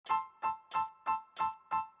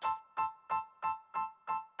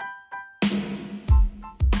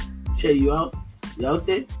Shay, you out? You out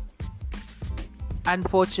there?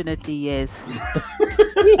 Unfortunately, yes.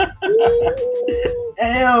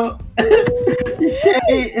 Hell,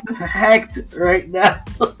 Shay is hacked right now.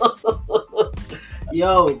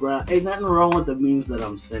 Yo, bro, ain't nothing wrong with the memes that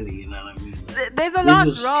I'm sending. You know what I mean? There's a It's lot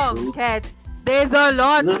just wrong, truth. Cat. There's a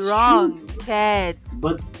lot There's wrong, truth. Cat.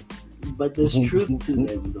 But there's truth to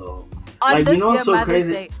them though. On Like, this you know year what's so Mother's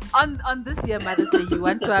crazy? Day, on this year Mother's Day, you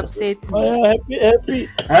want to upset me? Oh, yeah,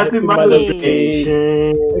 Happy Mother's Hey. Day,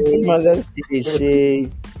 Shay. Happy Mother's Day,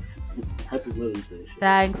 Shay. Happy Mother's Day, Shay.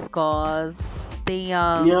 Thanks, cause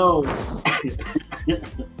damn. Yo,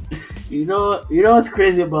 you know what's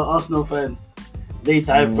crazy about Arsenal fans? They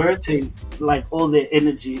diverting like all their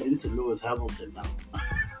energy into Lewis Hamilton now.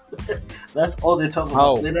 That's all they talk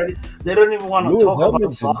How? about. They don't even want to Lewis talk Hamilton?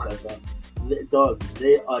 about soccer, dog.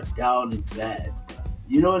 They are down bad.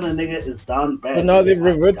 You know when a nigga is down bad. So now they they've are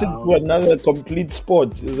reverted down to another complete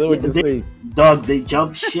sport. Is that what you're saying? Dog, they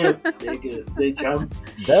jump ship. They jump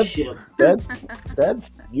That's ship. that's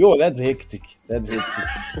hectic. That's hectic.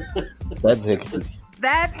 That's hectic.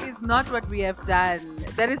 That is not what we have done.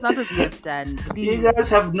 That is not what we have done. You Please. guys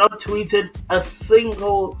have not tweeted a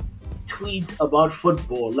single tweet about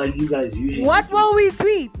football like you guys usually What do. will we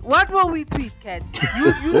tweet? What will we tweet, Kat?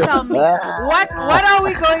 You tell me. What are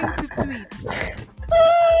we going to tweet?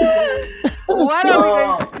 What are we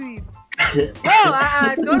going to tweet?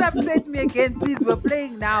 No, don't upset me again, please. We're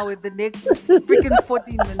playing now with the next freaking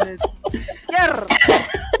 14 minutes. Yeah.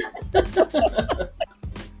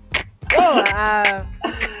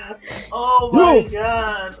 Oh my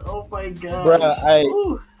god! Oh my god!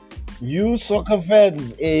 Bruh, you soccer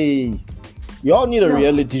fans, y'all need a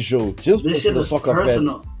reality show. Just This for shit the is soccer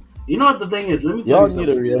personal. fans. You know what the thing is? Let me tell Y'all you need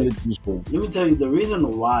something. a reality show. Let me tell you the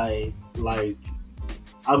reason why, like,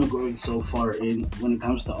 I'm going so far in when it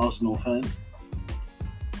comes to Arsenal fans.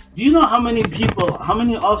 Do you know how many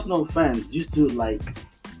Arsenal fans used to like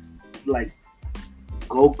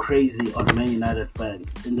go crazy on Man United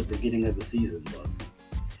fans in the beginning of the season, though?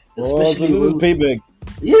 Especially so this is payback.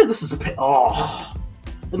 Yeah, this is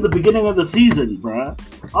in the beginning of the season, bruh.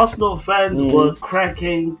 Arsenal fans were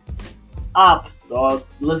cracking up, dog.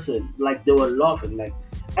 Listen, like they were laughing, like,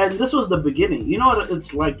 and this was the beginning. You know what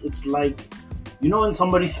it's like? It's like, you know, when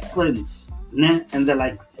somebody sprints, and they're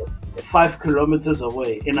like 5 kilometers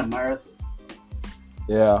away in a marathon.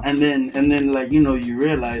 Yeah. And then like, you know, you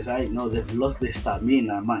realize, I know they've lost their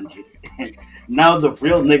stamina, man. Now the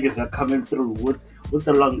real niggas are coming through with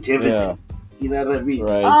the longevity. Yeah. You know what I mean?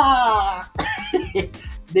 Right.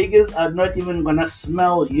 Niggas are not even gonna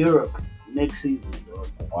smell Europe next season, dog.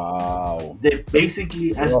 Wow. They're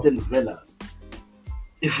basically Aston Villa,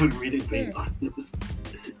 if we're really being honest.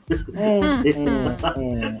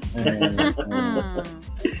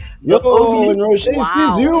 Yo, Rushé,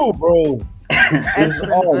 Wow. it's you, bro. Aston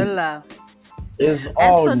Villa. It's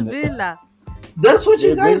Aston on. Villa. That's what you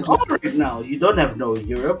Yeah, guys basically. are right now. You don't have no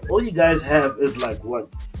Europe. All you guys have is like what?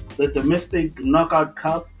 The domestic knockout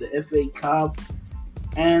cup, the FA Cup,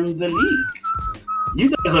 and the league. You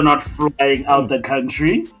guys are not flying out the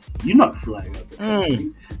country. You're not flying out the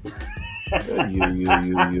country.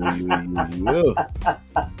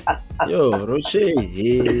 Yo, Rushé.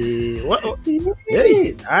 Hey, what?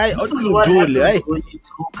 Hey, This is what happens when you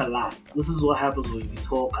talk a lot. This is what happens when you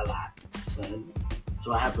talk a lot, son. That's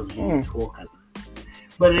what happens when you talk a lot.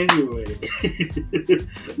 But anyway,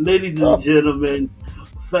 ladies and gentlemen,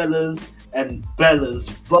 fellas and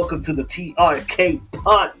bellas, welcome to the TRK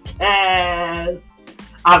podcast.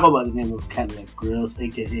 I go by the name of Cadillac Grills,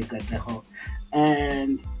 aka Gatejo,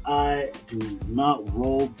 and I do not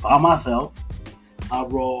roll by myself. I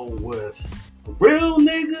roll with a real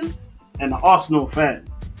nigga and an Arsenal fan.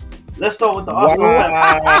 Let's start with the Arsenal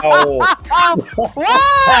fan.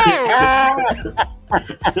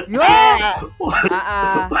 Yo!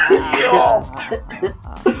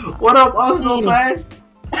 What up, Arsenal fan?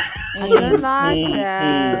 I don't like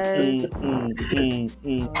that.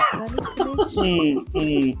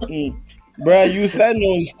 Bruh, you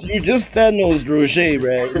just Thanos Rushé,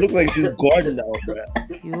 bruh. It looks like she's gone now, bruh.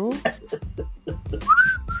 You?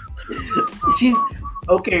 She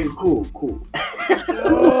okay, cool.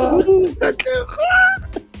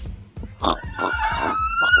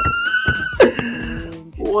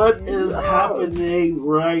 What is happening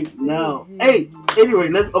right now? Hey, anyway,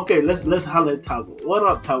 let's holler at Thabo. What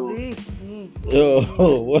up, Thabo? Yo,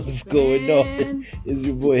 what's going on? It's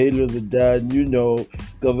your boy Halo the Don. You know,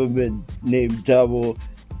 government named Thabo.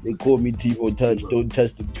 They call me Timo Touch. Don't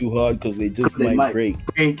touch them too hard because they just might break.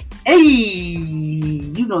 Hey,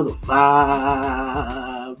 you know the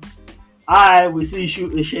vibes. Alright, we see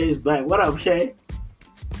Shay's back. What up, Shay?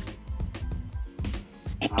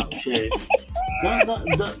 Rushé.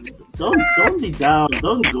 Don't be down.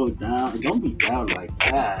 Don't go down. Don't be down like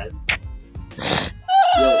that.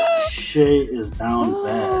 Yo, Shay is down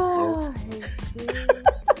bad, bro.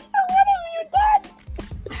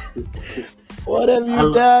 What have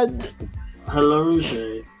you done? Hello,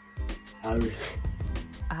 Rushé.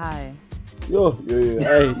 Hi. Yo,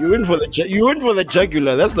 hey, you went for the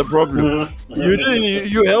jugular. That's the problem.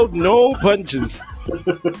 You held no punches.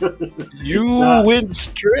 You went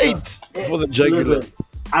straight for the jugular. Listen,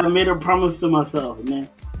 I made a promise to myself, man.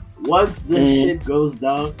 Once this shit goes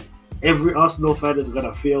down, every Arsenal fan is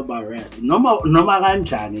gonna feel my wrath. No more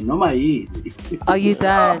Ranchani, no more Yi. Are you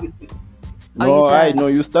done? No, I know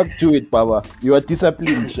you stuck to it, Baba. You are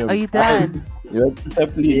disciplined, Shem. Are you done? You are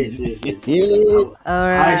disciplined. Yes. All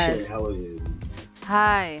right. Hi, Shay. How are you?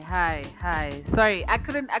 Hi. Sorry, I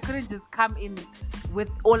couldn't just come in with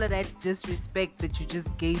all of that disrespect that you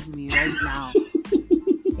just gave me right now.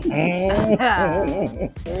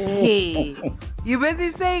 Hey, you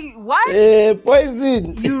busy saying what?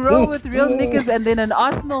 Poison. You roll with real niggas and then an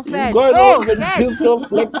Arsenal fan. You got Oh, off and pissed off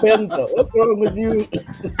Black Panther. What's wrong with you?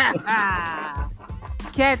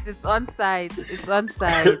 Cat, it's on side. It's on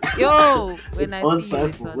side. Yo, when I see you,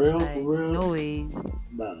 it's for on real, side. for real. No ways.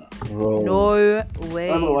 Nah. Bro. No way.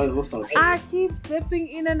 Otherwise, what's up? I keep dipping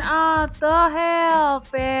in and out. The hell,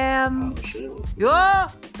 fam. Oh, shit, what's good? Yo.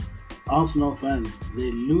 Arsenal fans,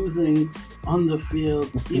 they're losing on the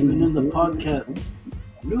field, even in the podcast.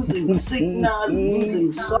 Losing signal,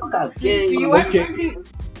 losing soccer Do game. you want Okay. me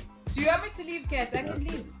to leave, Kat? I can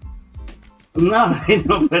leave. Nah, ain't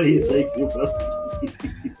nobody saying you, bro.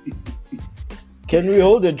 Can we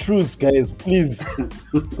hold a truce, guys, please?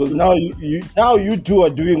 Because now you two are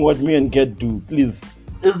doing what me and Kat do. Please.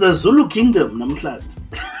 It's the Zulu Kingdom, Namhlanje.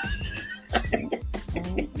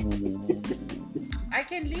 I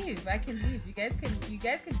can leave. You guys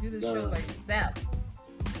can do the show Nah. by yourself.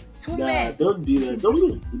 Two Nah, men. don't do that.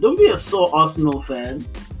 Don't be a sore Arsenal fan.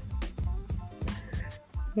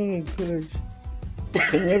 Oh gosh.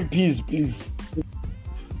 Can we have peace, please?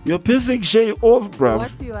 You're pissing Shay off, bruv.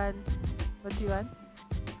 What do you want?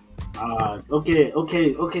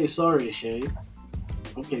 Okay, sorry,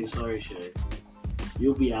 Shay.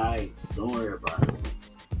 You'll be alright. Don't worry about it.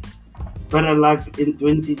 Better luck in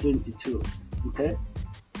 2022. Okay?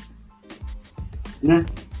 Nah.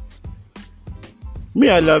 Me,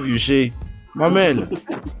 I love you, Shay. My man.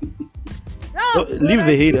 No, leave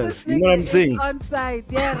the haters. You know what I'm saying? It's on side.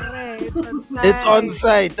 Yeah, right. It's on side. It's on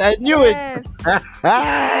site. I knew Yes.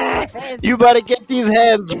 it. You better get these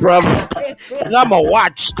hands, bruv. And I'ma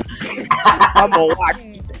watch.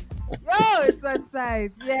 Yo, it's on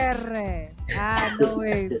side. Yeah, right. No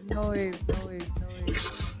ways. Yo,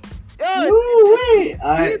 it's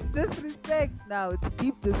deep disrespect now. It's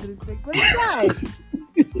deep disrespect. But it's fine.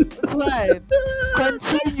 It's fine.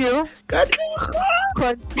 Continue.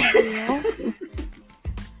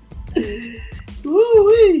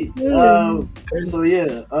 Woo-wee. So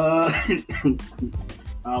yeah.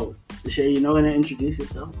 Shay, you're not gonna introduce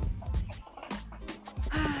yourself?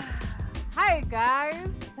 Hi guys.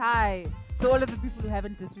 Hi to all of the people who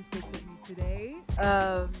haven't disrespected me today.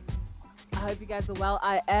 I hope you guys are well.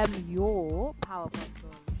 I am your power pastor,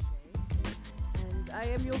 Rushé, and I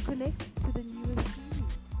am your connect to the newest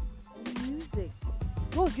series in music.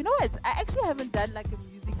 Oh, you know what? I actually haven't done like a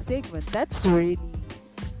music segment. That's swag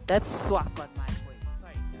on my point.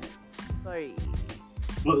 Sorry, guys. Sorry.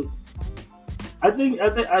 Well, I think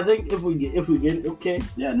if we get okay,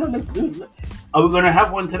 yeah, no, let's do it. Are we gonna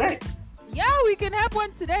have one today? Yeah, we can have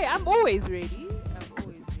one today. I'm always ready.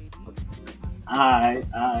 Alright,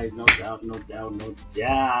 no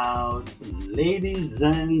doubt. Ladies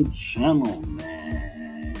and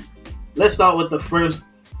gentlemen, let's start with the first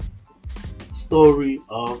story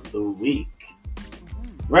of the week.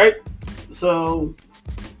 Right? So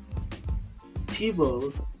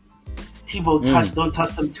Thabo don't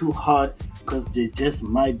touch them too hard because they just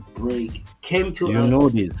might break. Came to us. You know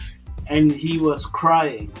this. And he was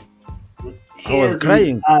crying with I was tears in crying.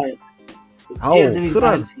 his eyes. Tears in his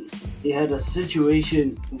Suraj. eyes. He had a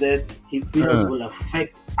situation that he feels will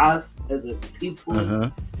affect us as a people,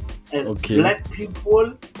 as black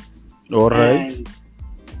people. All right. And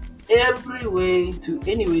any way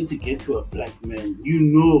to get to a black man, you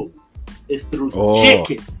know, is through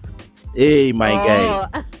chicken. Hey, my guy.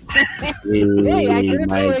 Hey, I didn't know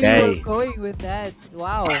my where guy. you were going with that.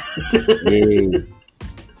 Wow. Hey.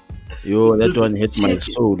 Yo, that one hit my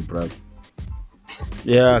soul, bro.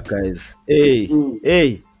 Yeah, guys. Hey.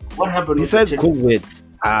 What happened? Besides with the chicken? COVID,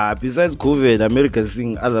 Besides COVID, America's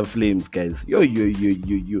seeing other flames, guys. Yo.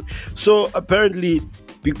 So apparently,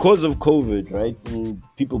 because of COVID, right, and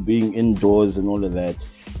people being indoors and all of that,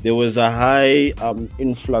 there was a high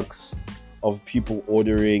influx of people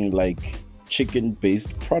ordering like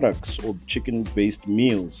chicken-based products or chicken-based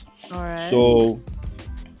meals. All right. So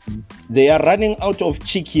they are running out of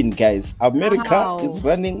chicken, guys. America is Wow.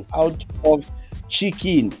 running out of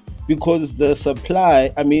chicken because the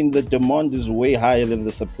supply, I mean, the demand is way higher than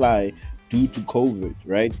the supply due to COVID,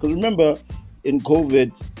 right? Because remember, in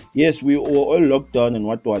COVID, yes, we were all locked down and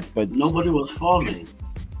what, but Nobody was farming.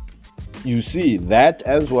 you see that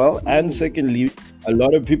as well. And Mm. secondly, a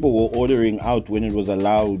lot of people were ordering out when it was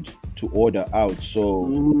allowed to order out. So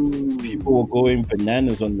people were Mm. going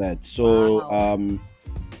bananas on that. So, Wow.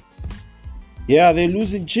 yeah, they're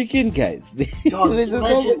losing chicken, guys. Dog, They just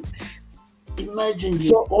don't- imagine So-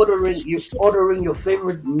 you're ordering your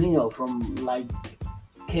favorite meal from like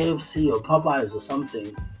KFC or Popeyes or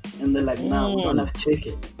something, and they're like, "No, we don't have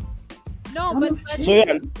chicken." No, How but much but So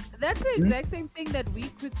yeah, that's the exact same thing that we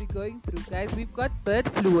could be going through, guys. We've got bird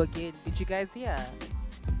flu again. Did you guys hear?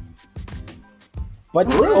 but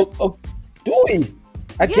do we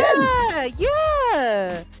again?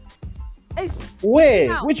 Yeah. It's, Where?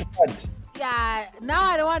 Now. Which part? yeah. Now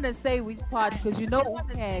I don't want to say which part because you know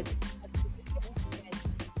cats.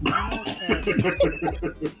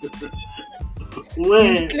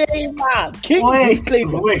 Wait, Disclaimer. King wait,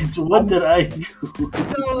 disclaimer. wait. What did I do?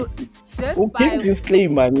 So just Oh, king by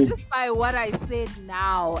disclaimer. just by what I said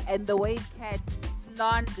now and the way Cat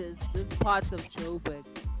slanders this part of Joburg,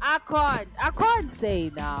 I can't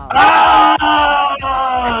say now.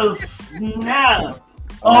 Ah, snap!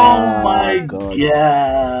 Oh my God.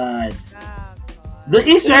 god! Ah, God. The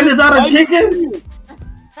East End is out of chicken.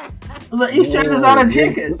 The East End is out of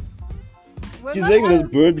chicken. We're She's not saying out there's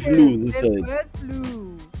of bird chicken. flu this There's side. bird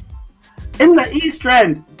flu. In the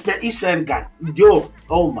East End got yo.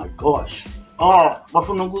 Oh my gosh. Oh,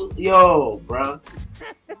 Bafunugu, yo, bro.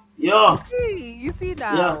 Yo, You see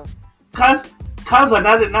now. yeah. Cars are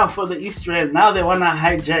not enough for the East End. Now they wanna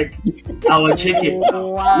hijack our chicken.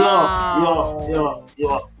 Wow. Yo.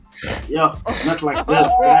 Not like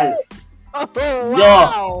this, guys. Oh,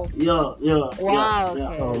 wow. Yo. Wow, Yeah.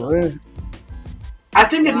 okay. Oh, man. I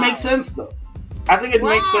think it Wow. makes sense though. I think it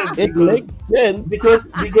makes Wow. sense It because makes sense.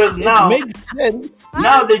 because It now makes sense.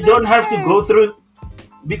 now they does it don't make have to go sense? through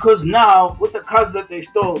because now with the cars that they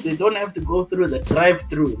stole, they don't have to go through the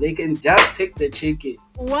drive-through. They can just take the chicken.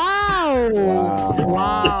 Wow. Wow.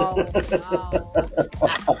 Wow.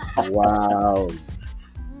 Wow. Hmm.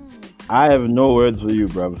 I have no words for you,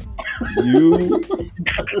 bro. You,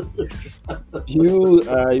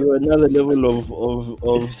 you're another level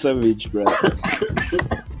of savage, bro.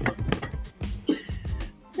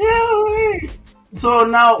 Yeah. So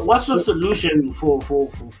now, what's the solution for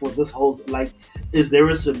this whole like? Is there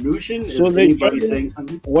a solution? So Is they anybody trying- saying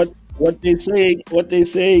something? What they're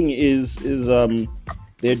saying is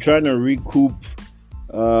they're trying to recoup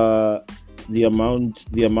the amount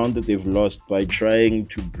that they've lost by trying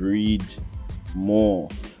to breed more.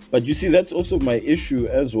 But you see, that's also my issue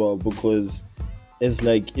as well, because it's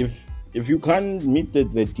like if you can't meet the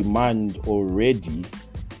demand already,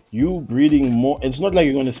 you breeding more, it's not like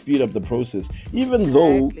you're going to speed up the process, even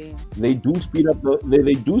though Exactly. they do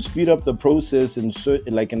speed up the process in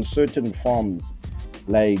certain farms.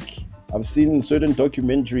 Like, I've seen certain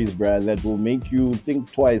documentaries, bruh, that will make you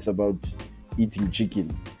think twice about eating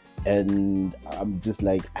chicken. And I'm just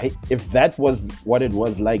like, if that was what it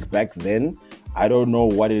was like back then, I don't know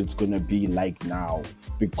what it's gonna be like now,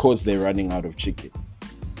 because they're running out of chicken.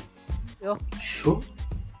 Yo. Sure.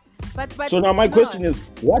 But So now my you know, question is,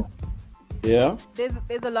 what? Yeah. there's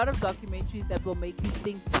a lot of documentaries that will make you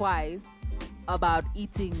think twice about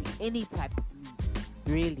eating any type of meat,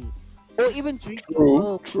 really, or even drinking True,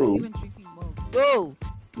 milk. true. Or even drinking milk. Yo.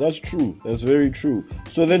 That's true. That's very true.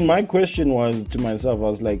 So then my question was to myself, I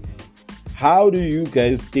was like, how do you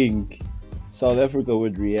guys think South Africa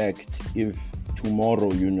would react if tomorrow,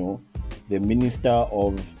 the Minister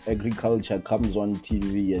of Agriculture comes on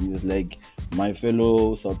TV and is like, my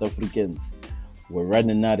fellow South Africans, we're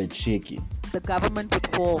running out of chicken. The government would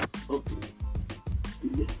fall.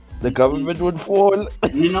 The government would fall.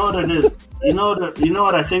 You know what it is. You know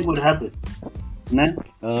what I think would happen. Né?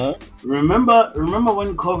 Uh-huh. Remember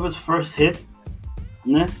when COVID first hit,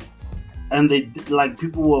 né? And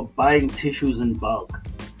people were buying tissues in bulk.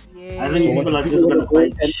 Yeah. I think people are just gonna buy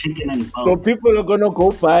chicken in So bulk. people are gonna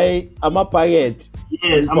go buy a packet.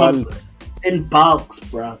 Yes, in bulks,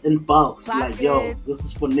 bro. In bulks. Like, yo, Buckets, this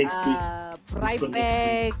is for next week. Fry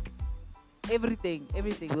bag. everything. We'll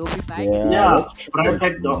be buying Yeah. it. Yeah, that's true, but I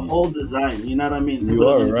packed the actually. whole design. You know what I mean? You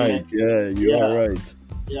are right. Yeah, you are right.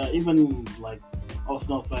 Yeah, even like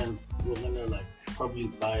Arsenal fans were gonna like probably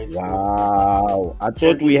buy it. Wow. I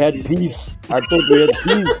thought we had peace. I thought we had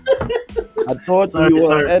peace. I thought we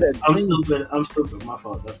were at a I'm peace. stupid. I'm stupid. My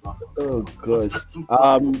fault. That's my fault. Oh gosh. That's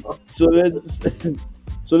my fault.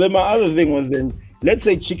 So then my other thing was then, let's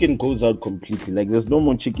say chicken goes out completely, like there's no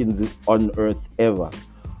more chickens on earth ever.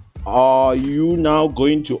 Are you now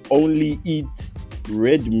going to only eat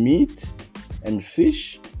red meat and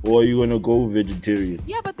fish, or are you gonna go vegetarian?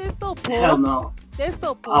 Yeah, but there's still Hell pork. no. There's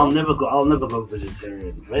still pork. I'll never go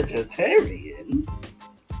vegetarian. Vegetarian?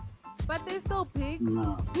 But there's still pigs.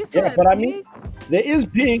 No. We still Yeah, have but I mean, pigs. there is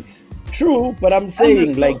pigs, true, but I'm And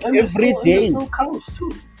saying like every there's day. still cows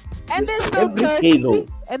too. And there's still every day, turkey. though.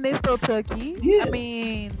 And there's still turkey. Yeah. I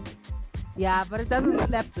mean, yeah, but it doesn't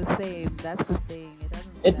slap the same. That's the thing.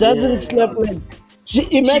 It slap. doesn't Yeah. slap like.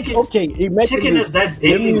 Imagine, imagine Chicken this. is that Let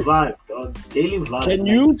daily me- vibe, dog. Daily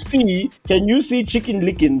vibe. Can you see Chicken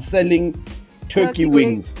Licken selling turkey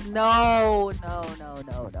wings? No.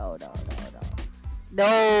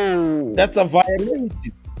 No. That's a violation.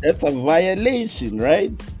 That's a violation,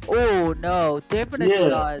 right? Oh no, definitely Yeah.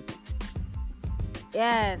 not.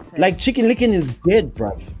 Yes. Like Chicken Licken is dead,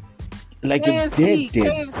 bruv. Like it's dead.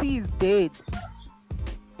 KFC is dead.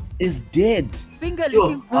 It's dead. Finger Yo,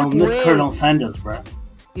 licking I'll good miss way. Colonel Sanders, bro.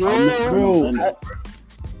 Yo. I'll miss Colonel Bro, Sanders, bro.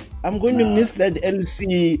 I'm going to Nah. miss that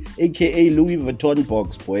LC, aka Louis Vuitton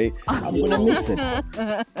box, boy. I'm gonna miss it.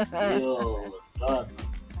 Yo, God.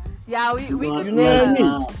 Yeah, we You could know what I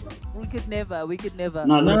never. mean? We could never.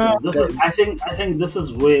 No, listen. Nah. This is. I think this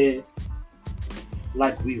is where,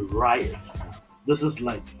 like, we riot. This is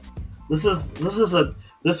like,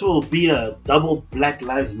 this will be a double Black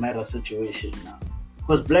Lives Matter situation now,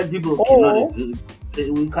 because black people cannot exist.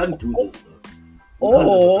 We can't do this though. We can't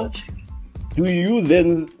Or do that. do you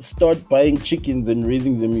then start buying chickens and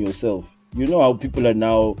raising them yourself? You know how people are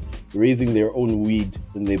now raising their own weed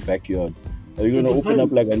in their backyard. Are you gonna It open up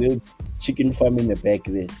depends. like a little chicken farm in the back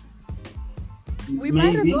there? We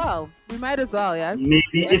might as well. We might as well, yes. Maybe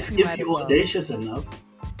We if actually might as you're well. audacious enough.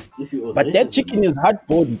 If you're But that audacious chicken enough. is hard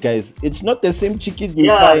boiled, guys. It's not the same chicken you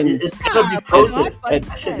Yeah, find it's gotta be Yeah, processed. but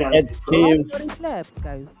That shit at- gotta at be KFC. processed. Body slaps,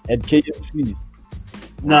 guys. at KFC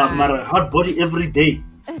No, matter hot body every day.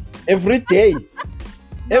 every day.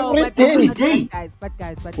 No, Every but- day. but Day. guys,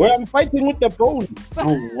 Where I'm fighting with the bone.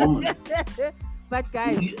 Oh woman. but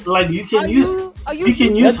guys, Like you can are use you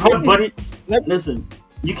can use That's hot it. body. That- Listen,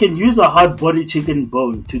 you can use a hot body chicken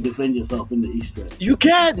bone to defend yourself in the East End. You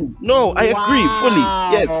can. No, I agree fully.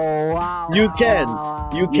 Yes, Wow, you can.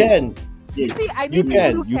 You wow. can. You Yes. see, I You need to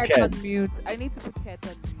can, put you cats can. on mute. I need to put cats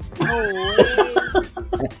on mute.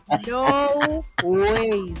 No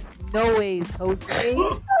ways. No ways, Jose.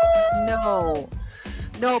 No.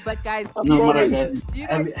 No, but guys, No, do but you guys, guys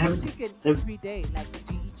have- eat have- chicken have- every day? Like,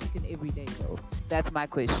 do you eat chicken every day, though? That's my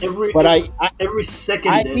question. Every But every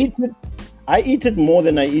second I day. eat it. I eat it more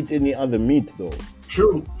than I eat any other meat, though.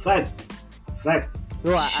 True. Fact. Fact.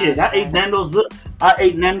 Bro, Shit, I ate Nando's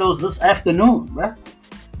this afternoon, right?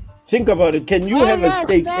 Think about it. Can you Oh, have yeah, a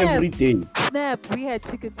steak snap. every day? Snap, we had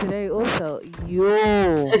chicken today also.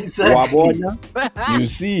 Yo. Exactly. Wabona? You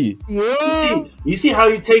see. Yo. You see how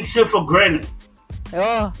you take shit for granted.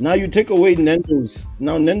 Oh. Now you take away Nando's.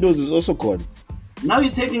 Now Nando's is also gone. Now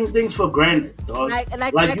you're taking things for granted, dog. Like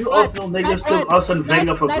you what? also niggas took Arsene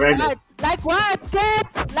Wenger for granted. What? Like what,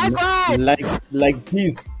 kids? Like what? Like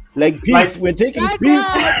peace. Like peace. Like- We're taking Like peace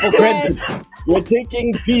what? for granted. We're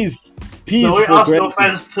taking peace. Peace The way for Arsenal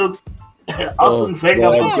granted. fans took Arsene Wenger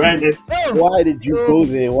God. for granted. Oh. Why did you go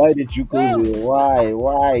there? Why did you go there?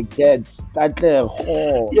 Why? Get start there.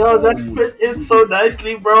 Oh, Yo, that fit in so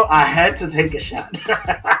nicely, bro. I had to take a shot.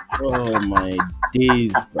 oh my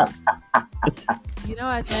days, bro. You know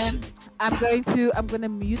what, man? I'm gonna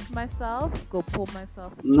mute myself. Go pour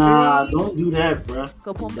myself a Nah, drink. don't do that, bro.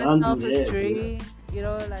 Go pour don't myself do a that, drink. You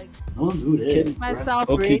know, like Don't do that. Can- bruh. myself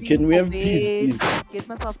Okay, ready can we for have peace, bed. Get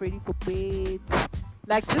myself ready for bed.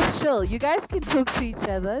 Like just chill. You guys can talk to each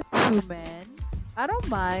other, two men. I don't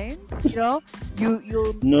mind. You know,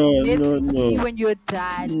 you'll No, message me no. when you're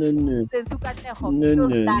done. No. Since Ukateho No, feels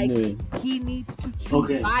no, like no. he needs to choose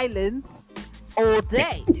Okay. violence all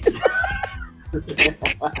day.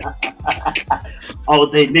 All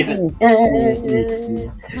day, nigga.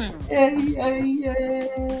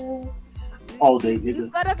 All day, He's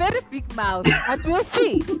nigga. got a very big mouth, but we'll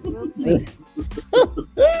see. We'll see.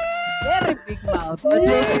 Very big mouth, but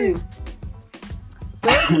we'll see.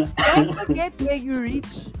 Don't forget where you reach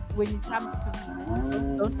when it comes to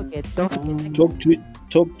me. Don't forget. Don't forget.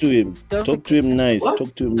 Talk to him. Don't Talk to forget. him nice. What?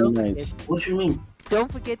 Talk to him Don't nice. forget. What you mean?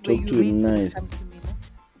 Don't forget where Talk you to read him when nice. it comes to me.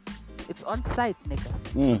 No? It's on site, nigga.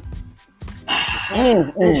 Mm.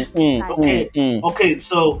 Okay,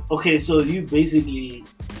 so you basically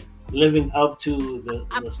living up to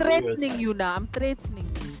I'm the threatening stereotype. you now. I'm threatening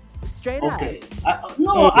you. Straight Okay. up.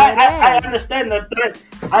 No, Dead I ass. understand that threat.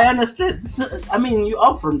 I understand. I mean, you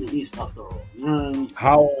are from the east after all. You know what I mean?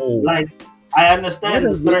 How? Like, I What understand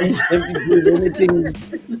does the the threat. East have to do with anything?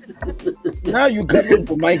 Now you coming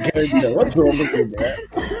for my character. What's wrong with you,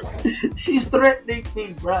 man? She's threatening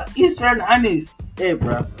me, bro. Eastern honeys. Hey,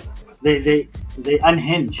 bro. They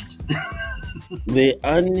unhinged. They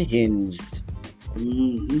unhinged.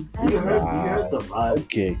 You heard the vibe.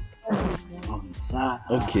 Okay. On the side.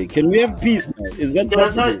 Okay. Can we have peace, man? Is that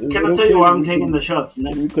possible? Can I tell you why I'm taking the shots,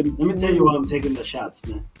 man? Can we continue? Let me tell you why I'm taking the shots,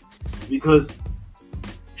 man. Because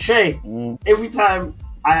Shay, Mm. every time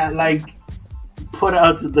I like put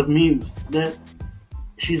out the memes, then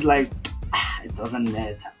she's like, it doesn't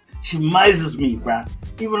matter. She mises me, bruh.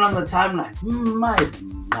 Even on the timeline, mice.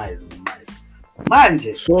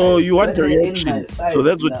 Manje. So you want a Let her in reaction? my sights So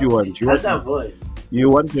that's what now. you want. You Cut that want, voice. you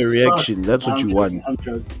want a reaction. That's what I'm you joking, want. I'm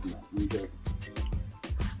joking, man. I'm joking.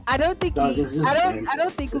 I don't think No, he, it's just I banter.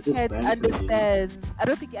 don't think It's just Uket banter, understands. I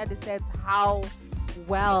don't think he understands how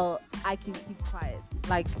well I can keep quiet.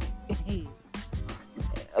 Like,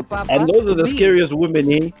 And those are the me. scariest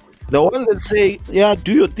women, eh? The ones that say, yeah,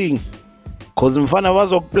 do your thing. Cause mfana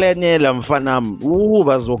bazokuplanela mfanam.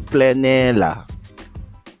 Bazokuplanela.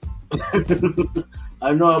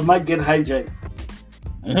 I know I might get hijacked.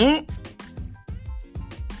 Mhm.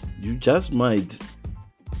 You just might. Did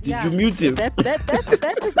Yeah, you mute him? that's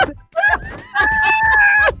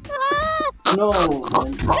No,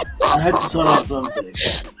 man. I had to sort out something.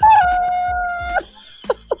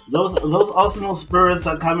 Those Arsenal spirits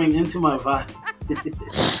are coming into my vibe.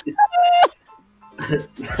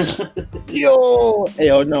 Yo,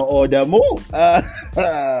 no order mo.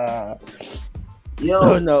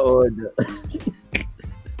 Yo, No order.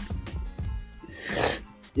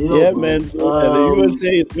 yo, Yeah, bro. man. So, the USA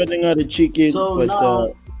is running out of chicken, So but now,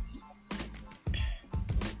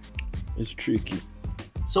 it's tricky.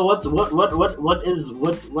 so what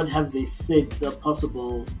have they said the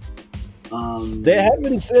possible? They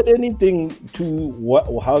haven't said anything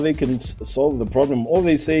to how they can solve the problem. All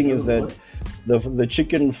they're saying is that the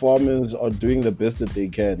chicken farmers are doing the best that they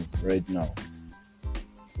can right now,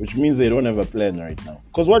 which means they don't have a plan right now.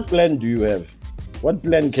 Because what plan do you have? What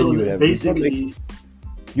plan can So you that have? basically,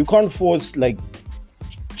 You can't force like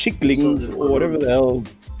chicklings So or whatever the hell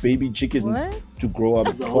baby chickens What? to grow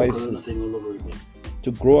up the whole twice corona thing all over again.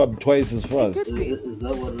 as fast. Could be. Is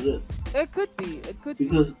that what it is? It could be. It could be.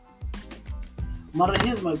 Because, Mara,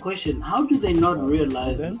 here's my question: how do they not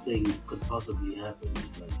realize Then? this thing could possibly happen?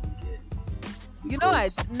 Like, again? You know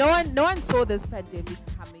Because what? No one saw this pandemic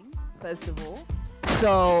coming. First of all,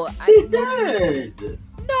 so They really- did.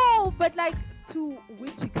 no, but like to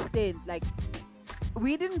which extent? Like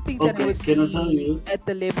we didn't think that Okay, it would can I be tell you? at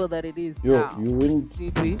the level that it is Yo, now. you wouldn't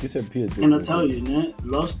Did we? disappear. Can I tell you, né?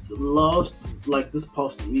 Last, like this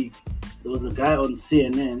past week, there was a guy on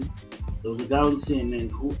CNN. There was a guy on CNN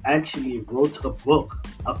who actually wrote a book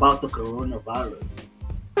about the coronavirus.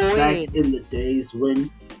 Wait.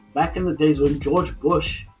 Back in the days when George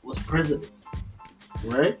Bush was president,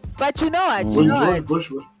 right? But you know what? You When know George what?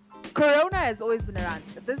 Bush was Corona has always been around.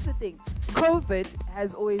 This is the thing. COVID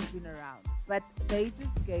has always been around, but they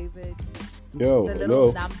just gave it Yo, the little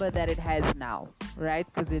hello. number that it has now, right?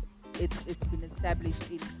 Because it's been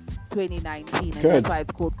established in 2019, and Good. that's why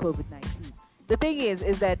it's called COVID-19. The thing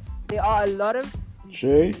is that there are a lot of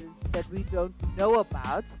Shay? diseases that we don't know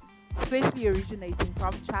about, especially originating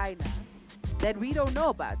from China, that we don't know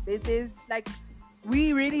about. There's like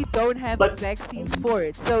we really don't have But- vaccines for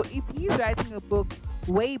it. So if he's writing a book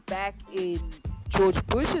way back in George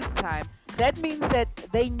Bush's time, that means that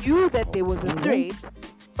they knew that there was a threat,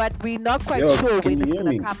 but we're not quite Yo, sure can when you it's hear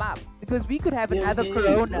going me? to come up, because we could have Yeah, another yeah,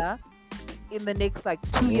 corona in the next like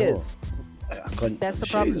 2 years. That's the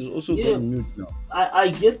problem. Shay is also Yeah. going mute now. I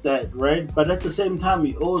get that, right? But at the same time,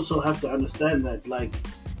 you also have to understand that, like,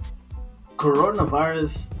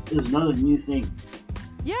 coronavirus is not a new thing.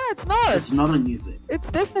 Yeah, it's not. It's not a new thing. It's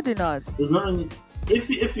definitely not. It's not a new.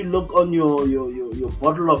 If you look on your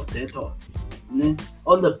bottle of Dettol, né,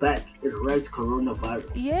 on the back it writes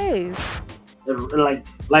coronavirus. Yes.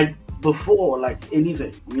 Like before, like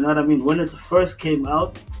anything. You know what I mean? When it first came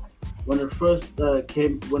out, when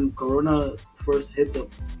Corona first hit the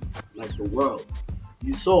world,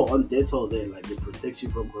 you saw on Dettol there, like, it protects you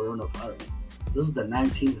from coronavirus. This is the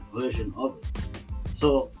 19th version of it.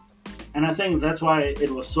 So And I think that's why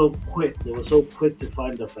it was so quick. They were so quick to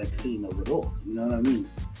find the vaccine of it all. You know what I mean?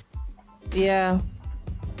 Yeah.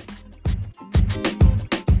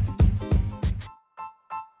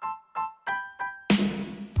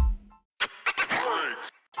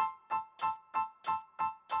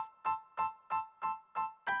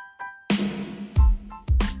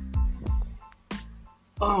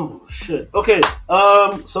 Oh shit. Okay.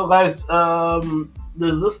 So guys,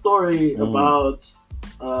 there's this story about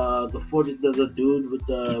the dude with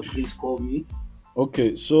the please call me.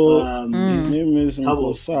 Okay, so his Um, name is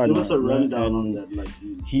Thabo, give us a Nkosana, rundown on and that. Like,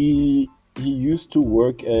 he used to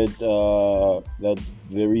work at that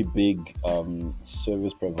very big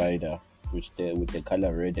service provider, which they with the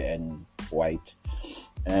color red and white,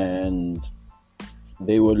 and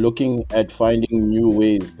they were looking at finding new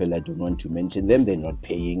ways. But I don't want to mention them; they're not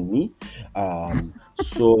paying me.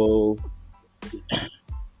 So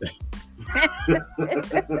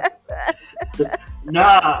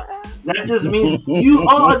nah, that just means you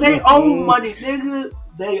owe. They owe money, nigga.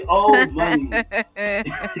 They owe money.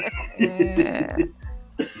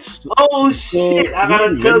 Oh so shit! I he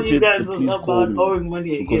gotta tell you invented guys the please call about me owing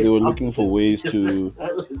money again. because they were I'm looking for just ways gonna to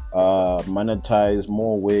tell us. monetize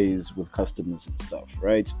more ways with customers and stuff,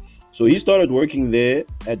 right? So he started working there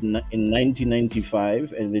in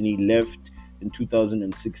 1995, and then he left in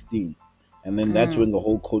 2016, and then that's when the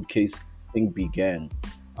whole court case thing began.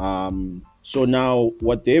 So now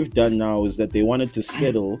what they've done now is that they wanted to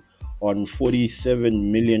settle on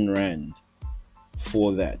 47 million rand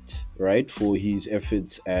for that, right? For his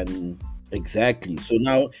efforts and exactly. So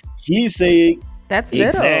now he's saying That's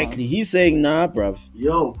little. exactly. He's saying, nah, bruv,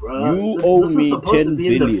 Yo, bro, you owe this is me supposed to 10 be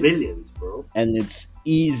in the billion, billions, bro. and it's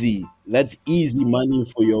easy. That's easy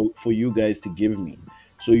money for you guys to give me.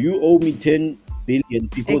 So you owe me 10 billion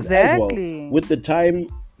because as well, Exactly. with the time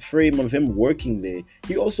frame of him working there,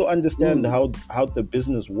 he also understand Mm. how the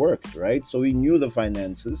business worked, right? So he knew the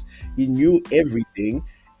finances, he knew everything,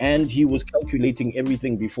 and he was calculating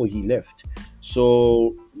everything before he left.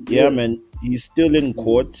 So yeah, Yeah. man, he's still in Mm.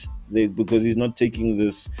 court because he's not taking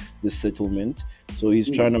this settlement. So he's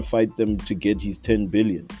Mm. trying to fight them to get his 10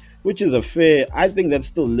 billion, which is a fair. I think that's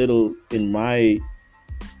still little in my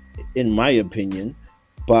opinion,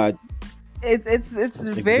 but It's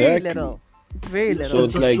very exactly. little. It's very So little.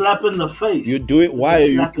 It's it's a like slap in the face. you do it. It's Why a are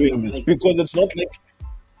you slap in doing the this? face. Because it's not like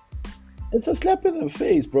it's a slap in the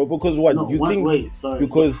face, bro. Because what No, you think? wait, sorry.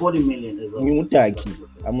 Because 40 million is a you it's a slap taki, in the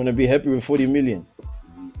face. I'm gonna be happy with 40 million.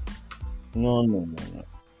 No, no, no, no.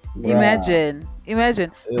 Bruh.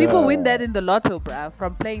 Imagine. People win that in the lotto, bruh,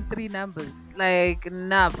 from playing 3 numbers. Like,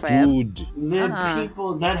 nah, fam. Dude, There are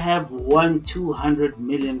people that have won 200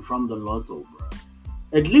 million from the lotto, bro.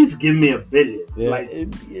 At least give me a billion. yeah, Like,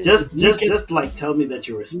 just like tell me that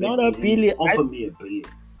you respect not a me and billion. offer me a billion.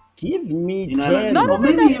 Give me You know what I 10. mean? Not Or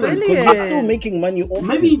even maybe a even Because you're still billion. making money off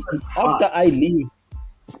maybe this. even After 5. I leave,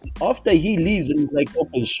 after he leaves, and it's like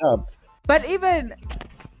open shop. But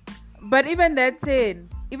even that 10,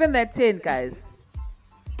 guys.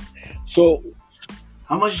 So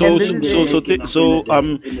How much so do And you this think is they it. make so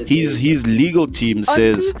in a day? his legal team On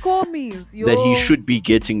says please call me's, that he yo. should be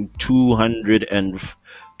getting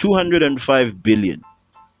 205 billion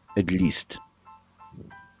at least.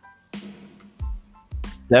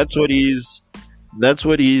 That's what his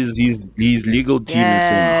legal team is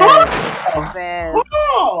saying. Yes. Says.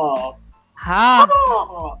 Oh, Ha.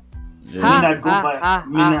 oh. Yeah, I'd go by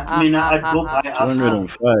I'd go by us.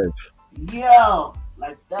 205. Yeah,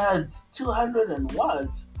 like that. 200 and what?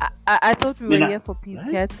 I thought we were Mina- here for peace,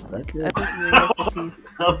 Right? cats. Okay. I thought we were here for peace.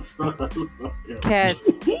 Yeah.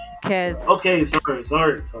 Cats. Okay,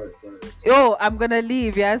 sorry. Yo, I'm gonna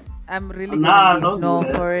leave, yes? I'm really Nah, gonna leave. don't No, do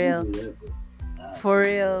that. for real. Don't do that, bro. Nah, For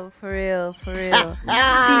real.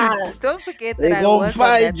 Ah, Please, don't forget they that I gon' work on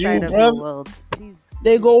find that you, side of bruv. the world. Please,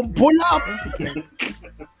 they gonna pull up. don't forget.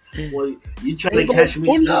 Well, you trying They to gonna catch me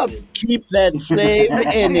pull up. slipping. Keep that same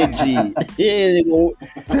energy. Yeah,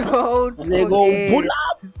 Don't they gonna pull forget.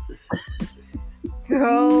 up.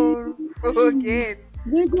 Don't forget.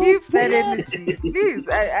 They gonna Keep pull that up. energy. Please,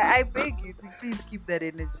 I beg you to please keep that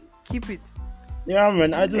energy. Keep it. Yeah,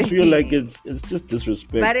 man. I just feel like it's just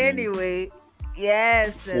disrespect. But man. anyway,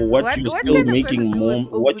 yes. For what you're still kind of making person more.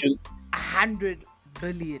 would What over you 100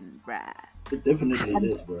 billion, bruh? It definitely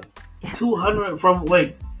is, bro. 200 from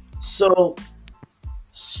wait. So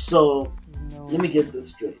No. let me get this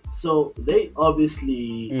straight. So they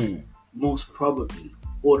obviously most probably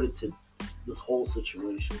audited this whole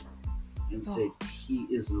situation and said he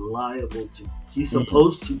is liable to. He's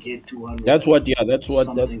supposed to get 200. That's what. Yeah. That's what.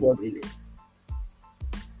 Something billion,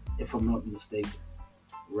 if I'm not mistaken,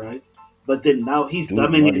 right? But then now he's Dude,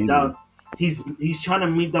 dumbing not it even. down. He's trying to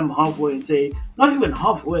meet them halfway and say, not even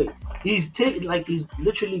halfway. He's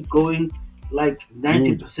literally going like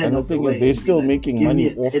 90% and the of the thing is, way. they're and be still like, making give money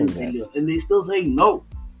me a off 10 of that. billion, and they still saying no.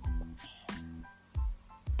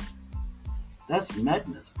 That's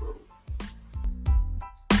madness, bro.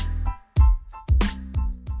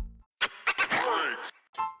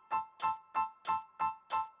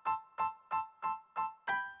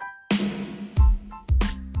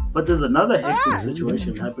 But there's another hectic Alright.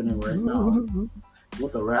 situation happening right now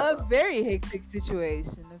with a A rapper. very hectic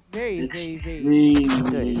situation. A very, very, very Extremely,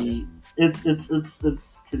 situation.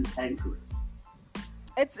 it's cantankerous.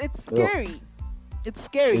 It's scary. It's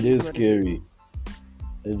scary. It is what scary.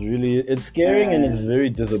 It's scaring and it's very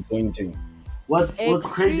disappointing. What's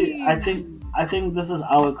crazy? Extreme. I think this is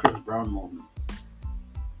our Chris Brown moment.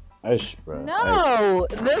 Ash, bro. No,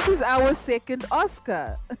 this is our second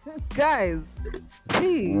Oscar, guys.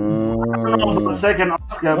 Please, The second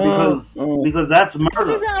Oscar because that's this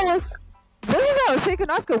murder. is our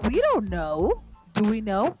second Oscar. We don't know. Do we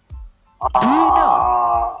know? Do we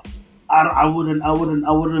know? I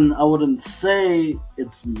wouldn't say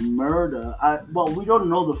it's murder. Well, we don't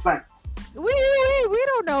know the facts. We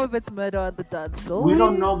don't know if it's murder on the dance floor. We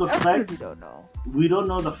don't know the absolutely facts. don't know. We don't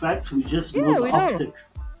know the facts. We just know the we know.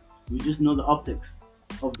 optics. We just know the optics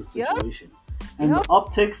of the Yep. situation, and Yep. the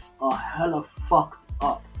optics are hella fucked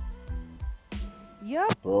up.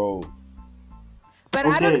 Yep. Bro. But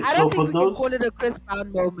Okay, I don't so think for we those- can call it a Chris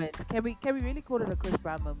Brown moment. Can we really call it a Chris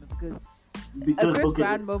Brown moment? Because a Because Chris okay,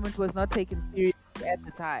 Brown moment was not taken seriously at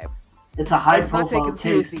the time. it's a high It's not profile taken case.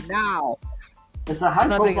 seriously now. It's a high It's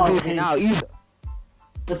not taken profile seriously case. now either.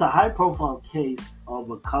 It's a high profile case of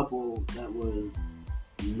a couple that was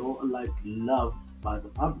loved by the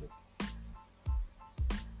public.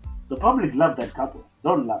 The public loved that couple.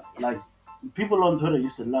 Don't love people on Twitter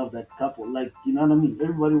used to love that couple. Like, you know what I mean?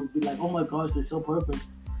 Everybody would be like, "Oh my gosh, they're so perfect.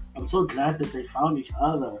 I'm so glad that they found each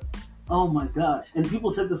other. Oh my gosh!" And people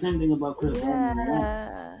said the same thing about Chris Brown.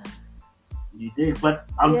 Yeah. You did, but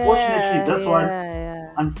unfortunately,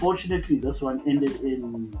 Yeah. unfortunately, this one ended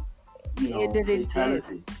in Ended in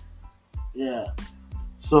fatality. Yeah.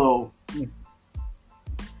 So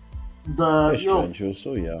Ash, man, she was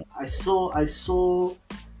so young. I saw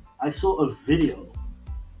a video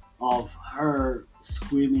of her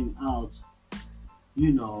screaming out,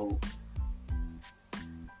 you don't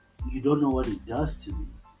know what he does to me.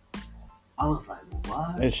 I was like,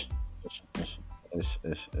 what? Ash.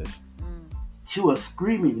 She was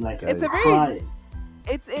screaming like It's a very- crying.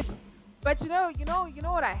 It's but you know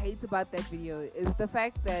what I hate about that video is the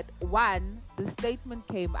fact that one, the statement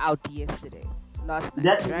came out yesterday, last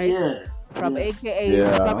night, right? Yeah. From yeah.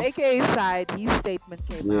 AKA's side, his statement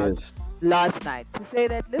came out last night to say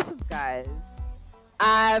that, listen guys,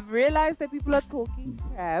 I've realized that people are talking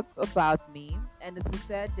crap about me, and it's a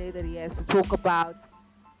sad day that he has to talk about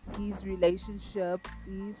his relationship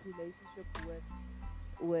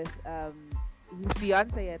with his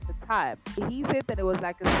fiance at the time. He said that it was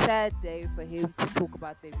like a sad day for him to talk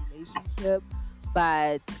about their relationship,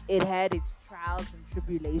 but it had its trials and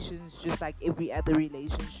tribulations just like every other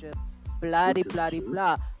relationship. Blah de blah de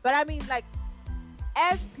blah. But I mean, like,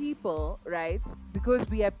 as people, right? Because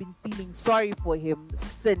we have been feeling sorry for him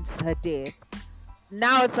since her death.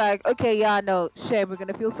 Now it's like, okay, yeah, no, shame. We're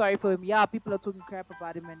gonna feel sorry for him. Yeah, people are talking crap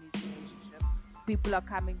about him and his relationship. People are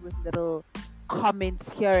coming with little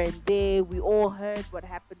comments here and there. We all heard what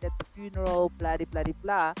happened at the funeral. Blah de blah de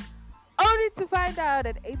blah. Only to find out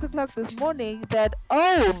at 8 o'clock this morning that,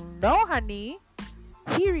 oh no, honey,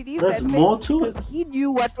 he released There's that more statement to it. because he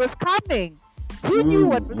knew what was coming. He knew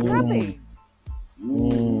what was coming.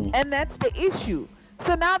 And that's the issue.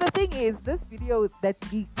 So now the thing is, this video that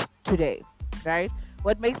leaked today, right?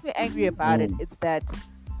 What makes me angry about it is that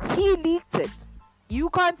he leaked it. You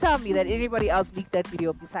can't tell me that anybody else leaked that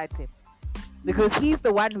video besides him, because he's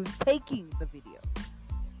the one who's taking the video.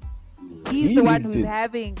 He's He the one leaked who's it.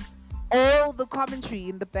 having all the commentary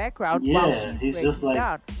in the background while Yeah, she's he's breaking just it like-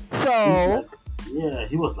 down. He's So like,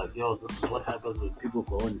 he was like, yo, this is what happens when people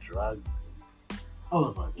go on drugs. I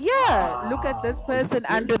was like, yeah, look at this wow, person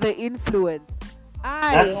are you under the influence.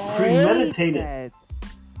 That's I premeditated. hate that.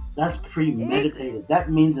 That's premeditated. That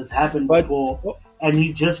means it's happened But- before, and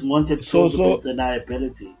he just wanted So- plausible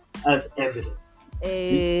deniability as evidence.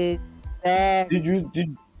 Exactly.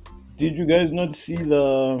 Did you guys not see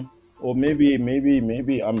the, or maybe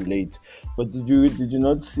I'm late, but did you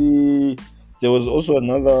not see there was also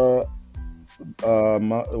another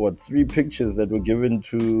 3 pictures that were given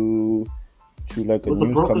to like a With the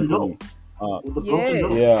news broken company. With the Yes. broken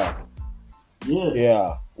nose. Yeah, Yeah.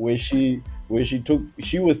 yeah, where she where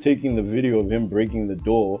she was taking the video of him breaking the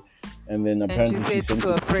door, and then And she apparently she said sent to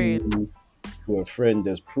a it friend. to a friend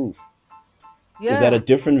as proof. Yeah. Is that a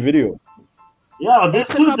different video? Yeah, there's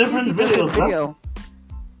It's a two completely different videos, bro. video.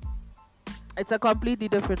 It's a completely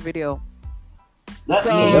different video. That So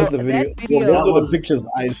So that's the video. that So video, those That are the was pictures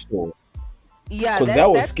I saw, yeah, because that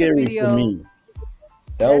was that's the scary for video. me.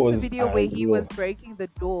 That That's was the video where he was yo. breaking the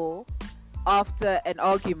door after an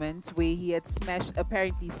argument where he had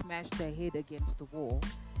apparently smashed her head against the wall,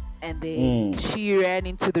 and then she ran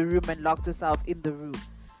into the room and locked herself in the room.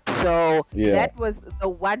 So Yeah. that was the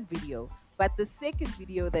one video. But the second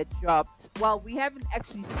video that dropped, well, we haven't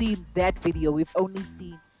actually seen that video. We've only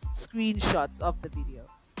seen screenshots of the video.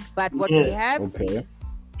 But what we Yeah. have Okay. seen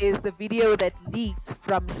is the video that leaked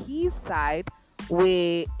from his side,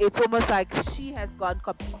 where it's almost like she has gone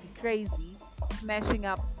completely crazy, smashing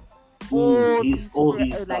up all these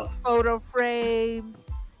like stuff. photo frames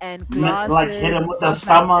and Like glasses, hit him and with the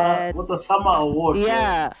stuff summer like that. award. bro.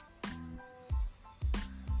 Yeah.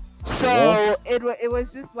 So it was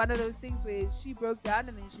just one of those things where she broke down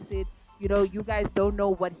and then she said, you know, you guys don't know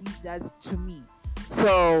what he does to me.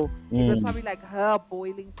 So it was probably like her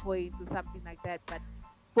boiling point or something like that. But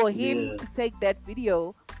for him to take that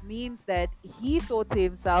video means that he thought to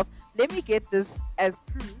himself, let me get this as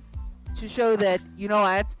proof to show that, you know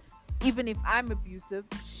what, even if I'm abusive,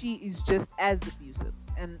 she is just as abusive.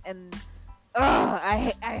 And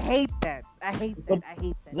I hate that. I hate that.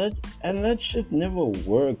 That shit never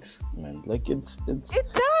works, man. Like it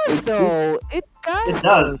does though. It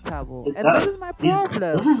does. Thabo. It and does. this is my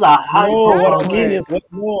problem. This is a high what I profile mean case. is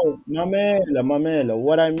Mamela.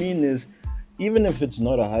 What I mean is, even if it's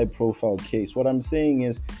not a high profile case, what I'm saying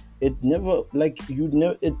is it never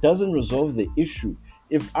it doesn't resolve the issue.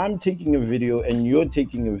 If I'm taking a video and you're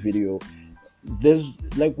taking a video, there's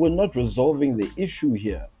we're not resolving the issue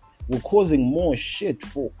here. We're causing more shit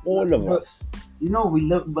for all of us. You know,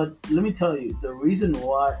 but let me tell you, the reason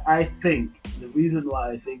why I think they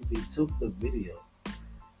took the video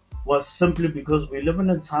was simply because we live in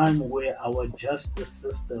a time where our justice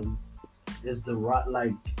system is the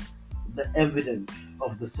evidence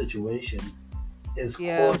of the situation is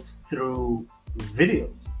caught through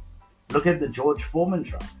videos. Look at the George Foreman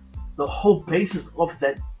trial. The whole basis of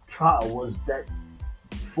that trial was that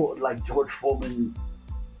George Foreman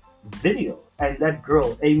video, and that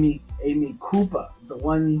girl Amy Cooper, the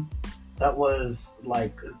one that was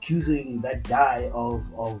accusing that guy of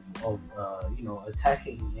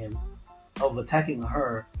attacking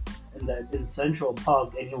her in Central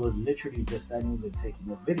Park, and he was literally just standing there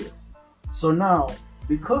taking a video. So now,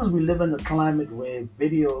 because we live in a climate where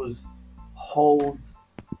videos hold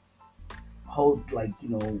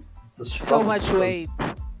the so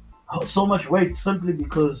much weight simply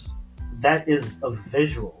because that is a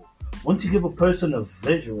visual. Once you give a person a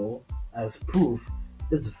visual as proof,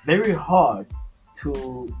 it's very hard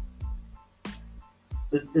to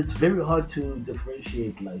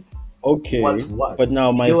differentiate what's what. But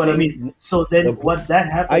now my you know what I mean? So then what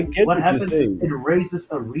happens is it raises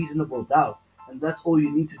a reasonable doubt, and that's all you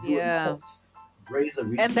need to do in court. Raise a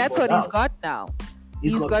reasonable doubt. And that's what he's got now.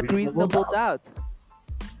 He's got reasonable doubt.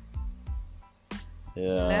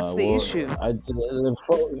 Yeah, that's the issue.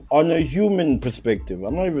 On a human perspective,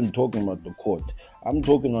 I'm not even talking about the court. I'm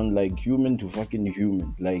talking on human to fucking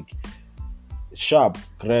human, sharp,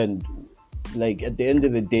 grand. At the end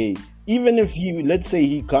of the day, even if let's say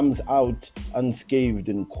he comes out unscathed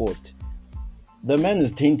in court, the man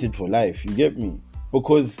is tainted for life. You get me?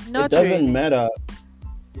 Because it doesn't matter.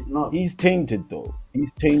 He's not. He's tainted though.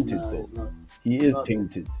 He's tainted though. He is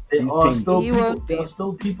tainted. There are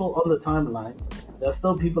still people on the timeline. There are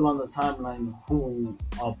still people on the timeline who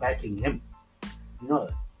are backing him. You know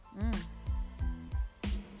that.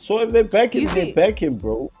 So if they back him, they back him,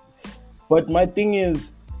 bro. But my thing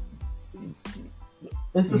is,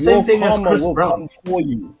 it's the same thing as Chris Brown. For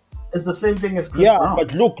you. It's the same thing as Chris Brown. Yeah,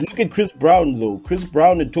 but look at Chris Brown though. Chris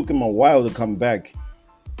Brown, it took him a while to come back.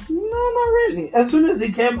 No, not really. As soon as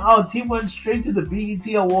he came out, he went straight to the BET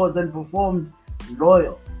Awards and performed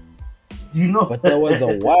 "Loyal." Do you know? But that was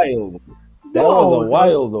a while. That was a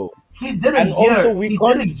while though. He did a year. He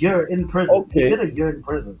did a year in prison. Okay. He did a year in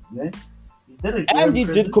prison. Yeah? He did a year and he in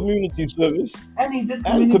prison. did community service. And he did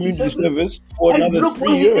community service for and another look 3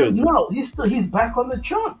 where years. He is now. He's back on the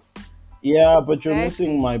charts. Yeah, but you're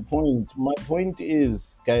missing my point. My point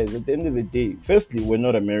is, guys, at the end of the day, firstly, we're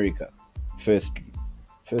not America. First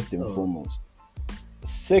and foremost.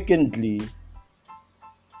 Secondly,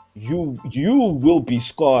 you will be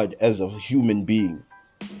scarred as a human being,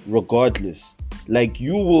 regardless.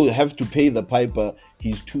 You will have to pay the piper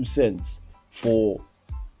his 2 cents for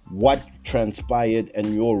what transpired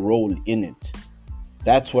and your role in it.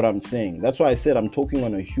 That's what I'm saying. That's why I said I'm talking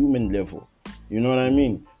on a human level. You know what I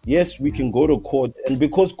mean? Yes, we can go to court, and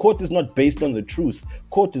because court is not based on the truth,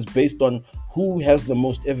 court is based on who has the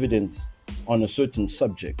most evidence on a certain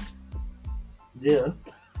subject. Yeah,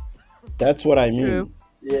 That's what I True. mean.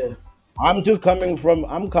 yeah. I'm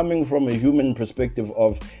coming from a human perspective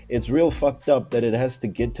of it's real fucked up that it has to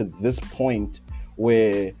get to this point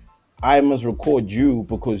where I must record you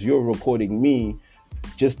because you're recording me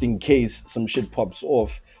just in case some shit pops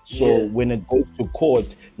off. So Yeah. when it goes to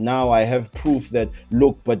court, now I have proof that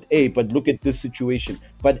look, but look at this situation.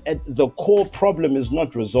 But at the core problem is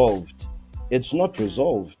not resolved. It's not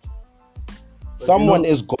resolved. But Someone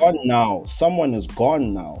is gone now. Someone is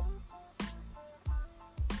gone now.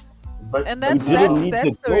 And We that's didn't that's need to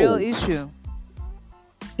that's the real go. issue.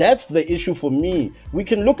 That's the issue for me. We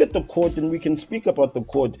can look at the court and we can speak about the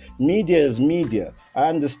court. Media is media. I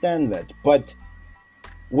understand that. But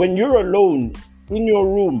when you're alone in your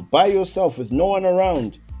room by yourself with no one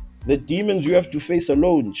around, the demons you have to face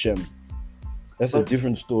alone, Shem, that's a But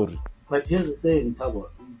different story. but here's the thing, Thabo.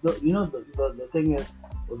 You know the thing is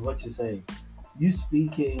with what you're saying. You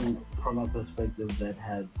speaking from a perspective that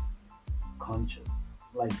has conscience,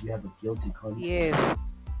 like you have a guilty conscience. Yes.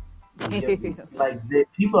 You get me? Yes. Like there are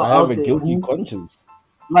people I have out a there guilty who conscience.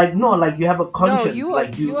 like no, like you have a No, conscience, you are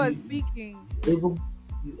like you are speaking. able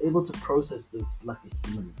you able to process this like a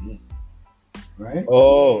human being, right?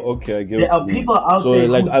 Oh, Yes. okay, I get There what are you mean. people out So there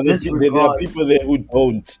like who other people, there are disregard. people there who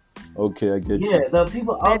don't. Okay, I get Yeah, you. there are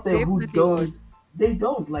people That out there who definitely would. don't. They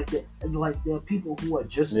don't like there are people who are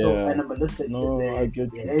just so Yeah. animalistic in No, I their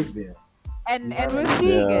get you. behavior. and You know and what I we're mean?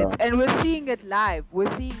 seeing Yeah. it, and we're seeing it live.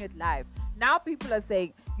 We're seeing it live now. People are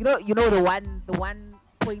saying, the one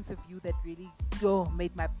point of view that really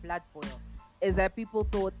made my blood boil is that people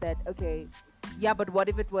thought that, okay, yeah, but what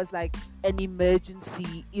if it was like an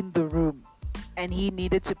emergency in the room and he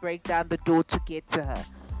needed to break down the door to get to her?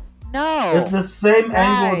 It's No, the same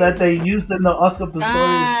angle that they guys, used in the Oscar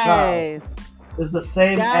Pistorius trial. guys, It's the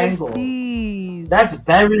same guys, angle. please. That's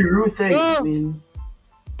very rude thing. I Oh, mean,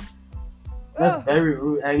 that's oh. very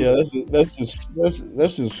rude Yeah, angle. that's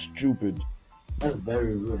just stupid. That's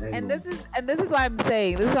very rude angle. And this is why I'm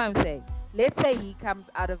saying. Let's say he comes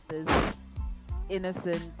out of this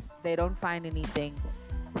innocent. They don't find anything.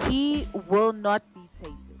 He will not be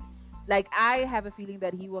tainted. Like, I have a feeling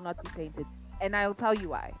that he will not be tainted, and I'll tell you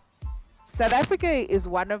why. South Africa is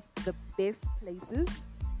one of the best places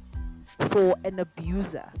for an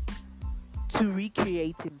abuser to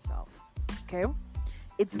recreate himself. Okay,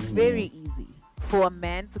 it's very easy for a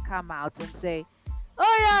man to come out and say,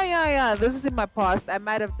 "Oh yeah, this is in my past. I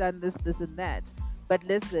might have done this, this, and that. But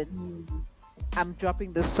listen, I'm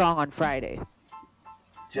dropping this song on Friday."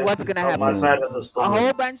 Just What's to gonna tell my happen? side of the A story.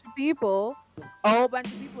 whole bunch of people are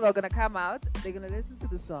gonna come out. They're gonna listen to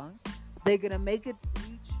the song. They're gonna make it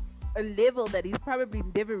reach a level that he's probably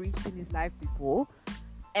never reached in his life before,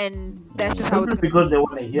 and that's just how it's Simply gonna because be. they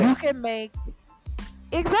want to hear. You can make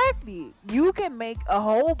You can make a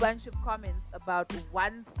whole bunch of comments about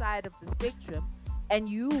one side of the spectrum, and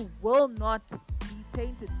you will not be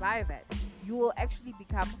tainted by that. You will actually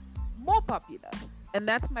become more popular, and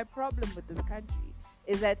that's my problem with this country.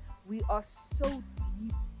 Is that we are so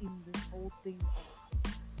deep in this whole thing.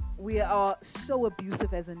 We are so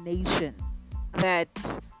abusive as a nation that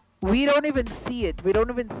we don't even see it. We don't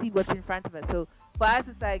even see what's in front of us. So for us,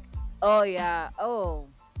 it's like, oh yeah, oh,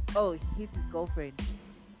 he hit his girlfriend.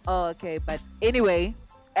 Oh, okay, but anyway,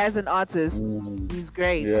 as an artist, he's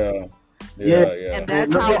great. Yeah. And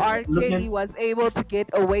that's Look how at- R. look Kelly at- was able to get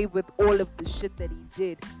away with all of the shit that he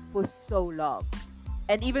did for so long.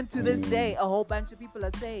 And even to this day, a whole bunch of people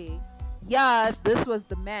are saying, yeah, this was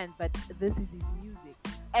the man, but this is his music.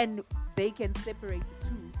 And they can separate the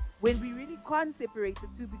two when we really can't separate the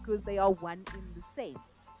two because they are one in the same.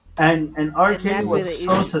 And R. And Kelly that's was where the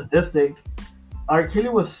so issue- sadistic. R. Kelly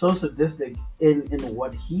was so sadistic in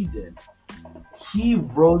what he did. He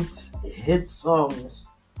wrote hit songs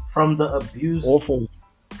from the abuse, Awful.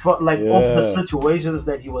 of the Yeah. situations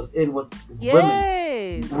that he was in with women.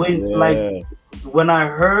 Yes. When I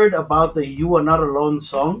heard about the "You Are Not Alone"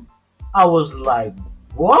 song, I was like,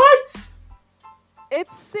 "What?"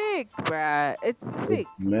 It's sick, bruh. It's sick.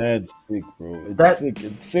 It's mad sick, bro. It's That- sick.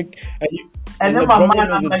 It's sick. And the in my problem mind,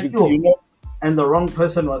 is I'm that like, you know, and the wrong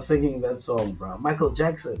person was singing that song, bro. Michael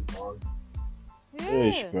Jackson, dog.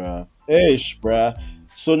 ish, Yeah. bruh.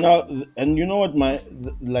 So now, and you know what,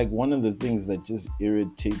 like one of the things that just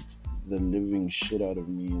irritates the living shit out of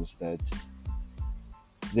me is that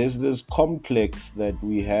there's this complex that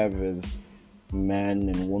we have as man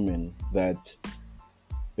and woman that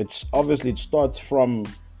it's obviously it starts from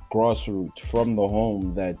grassroots, from the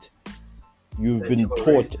home that you've that you been were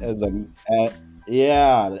taught raised in. as a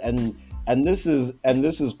yeah, and this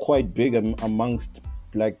is quite big amongst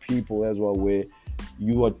black people as well, where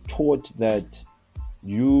you are taught that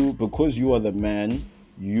you, because you are the man,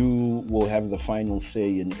 you will have the final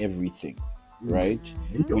say in everything, Mm. right?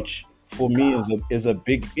 And you Which for me God, is a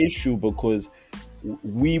big issue because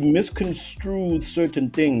we misconstrue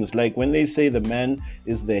certain things, like when they say the man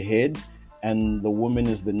is the head and the woman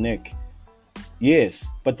is the neck.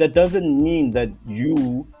 Yes, but that doesn't mean that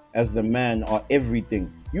you, as the man, are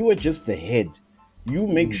everything. You are just the head. You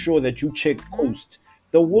make mm, sure that you check Mhm. post.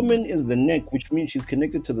 The mm, woman is the neck, which means she's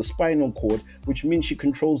connected to the spinal cord, which means she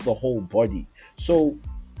controls the whole body. So,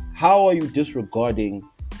 how are you disregarding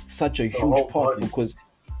such a the huge whole part? body. Because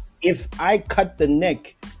if I cut the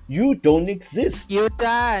neck, you don't exist. You're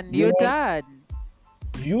done. You You're know, done.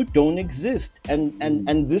 you don't exist, Mm,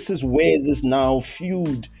 and this is where this now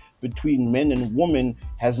feud between men and women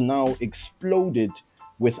has now exploded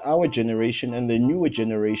with our generation and the newer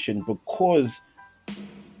generation, because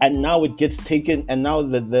and now it gets taken, and now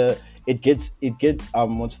the it gets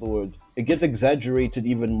what's the word, it gets exaggerated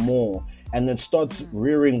even more, and it starts Mm.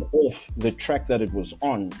 rearing off the track that it was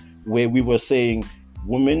on, where we were saying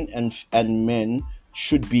women and men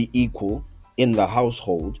should be equal in the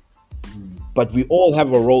household, mm, but we all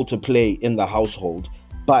have a role to play in the household,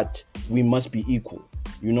 but we must be equal.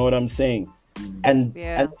 You know what I'm saying? mm. And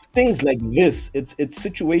Yeah. things like this, it's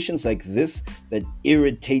situations like this that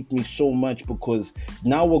irritate me so much, because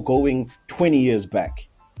now we're going 20 years back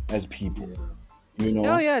as people, Yeah. you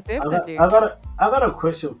Oh know. yeah, I got, definitely. I got, a, I got a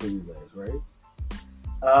question for you guys, right?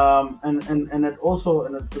 And it also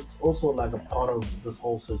it's also like a part of this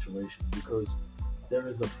whole situation because there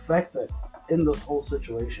is a fact that in this whole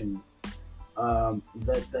situation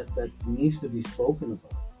that needs to be spoken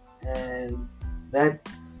about, and that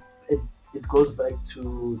it it goes back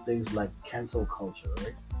to things like cancel culture,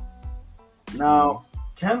 right? Mm, Now,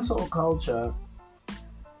 cancel culture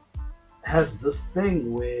has this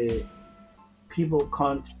thing where people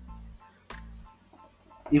can't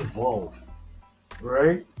evolve,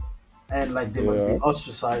 right? And like they must be yeah.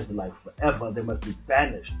 ostracized like forever. They must be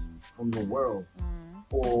banished from the world Mm.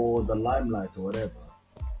 or the limelight or whatever.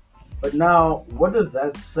 But now, what does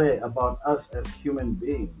that say about us as human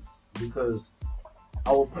beings? Because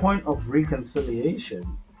our point of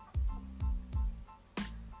reconciliation,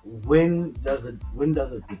 when does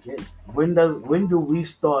it begin? When do we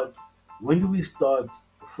start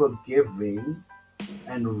forgiving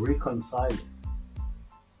and reconciling?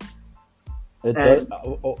 It does. And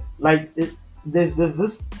like there's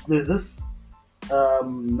this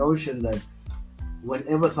notion that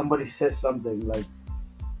whenever somebody says something like,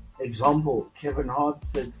 example, Kevin Hart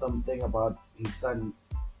said something about his son,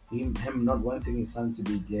 him not wanting his son to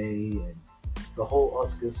be gay, and the whole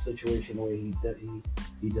Oscars situation where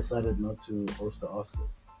he decided not to host the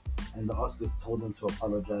Oscars, and the Oscars told him to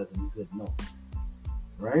apologize, and he said no.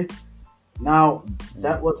 Right now,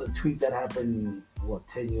 that mm, was a tweet that happened what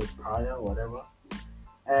 10 years prior, or whatever,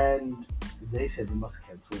 and they said we must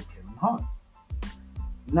cancel Kevin Hart.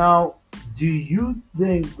 Now, do you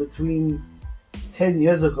think between 10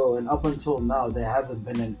 years ago and up until now there hasn't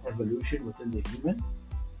been an evolution within the human?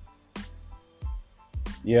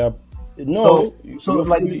 yeah. So No, so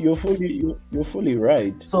like you're fully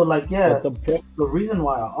right. so like But yeah, the pro- the reason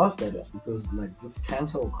why I asked that is because like this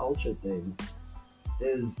cancel culture thing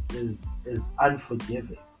is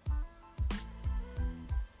unforgiving.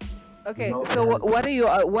 You Okay, know, it so has what are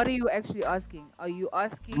you actually asking? Are you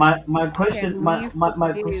asking my question can my, we my,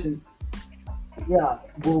 my forgive? question, yeah,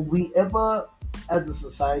 will we ever as a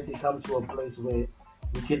society come to a place where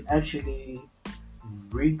we can actually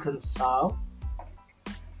reconcile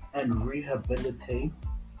and rehabilitate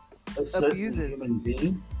a certain Abuses? human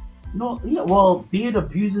being? No, yeah, well, be it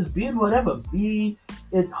abusers, be it whatever, be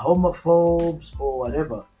it homophobes or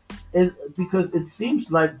whatever, is because it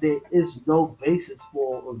seems like there is no basis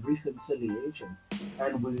for a reconciliation,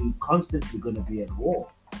 and we're constantly going to be at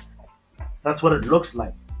war. That's what it looks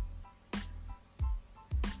like.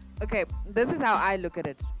 Okay, this is how I look at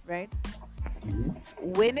it, right? Hmm.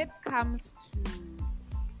 When it comes to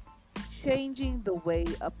changing the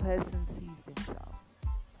way a person sees themselves,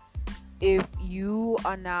 if you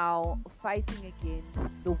are now fighting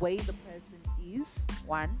against the way the person is,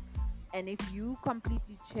 one, and if you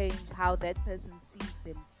completely change how that person sees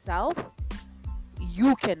themselves,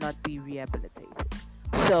 you cannot be rehabilitated.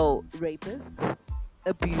 So, rapists,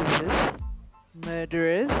 abusers,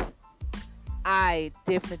 murderers, I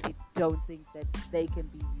definitely don't think that they can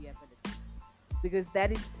be rehabilitated. because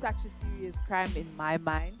that is such a serious crime in my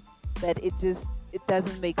mind that it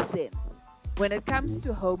doesn't make sense. When it comes Mhm.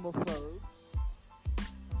 to homophobes,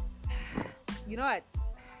 you know what?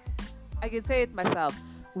 I can say it myself.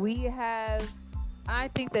 We have, I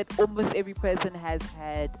think that almost every person has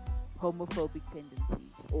had homophobic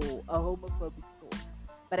tendencies or a homophobic thought.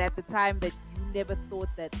 But at the time that you never thought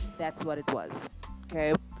that that's what it was.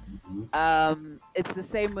 Okay. Mhm. It's the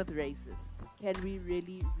same with racists. Can we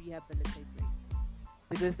really rehabilitate racists?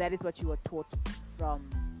 Because that is what you were taught from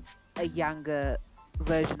a younger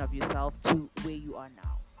version of yourself to where you are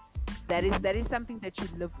now. That is something that you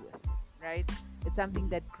live with, right? It's something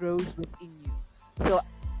that grows within you. So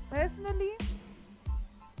personally,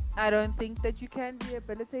 I don't think that you can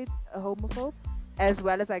rehabilitate a homophobe, as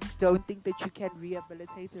well as I don't think that you can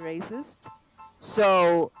rehabilitate a racist.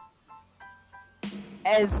 So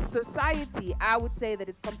as society, I would say that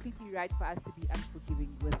it's completely right for us to be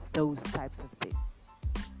unforgiving with those types of things.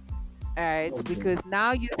 All right, Okay. because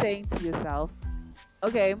now you're saying to yourself,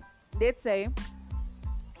 okay, let's say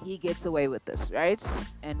he gets away with this, right?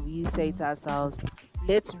 And we say to ourselves,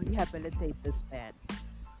 let's rehabilitate this man.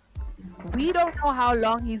 We don't know how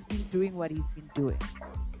long he's been doing what he's been doing.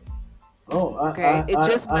 Oh, Okay, it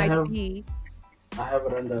just I might have be it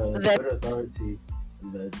under that good authority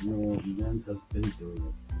that no Nance has been doing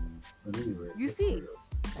it. But anyway, you let's see. carry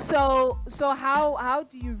on. So how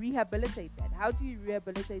do you rehabilitate that? How do you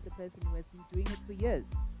rehabilitate a person who has been doing it for years?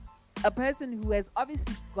 A person who has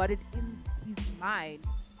obviously got it in his mind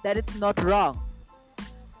that it's not wrong.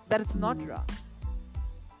 That it's not Mm, wrong.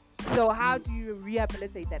 So how mm, do you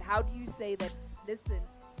rehabilitate that? How do you say that, listen,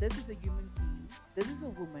 this is a human being, this is a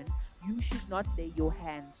woman, you should not lay your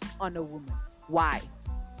hands on a woman. Why?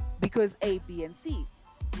 Because A, B, and C.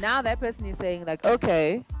 Now that person is saying like,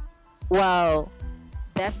 okay, well,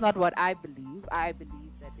 that's not what I believe. I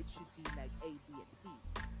believe that it should be like A, B, and C.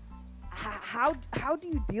 How do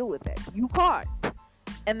you deal with it? You can't.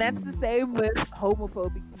 And that's the mm. same with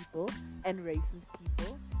homophobic people and racist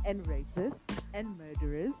people and rapists and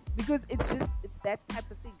murderers, because it's that type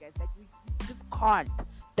of thing, guys. Like we just can't.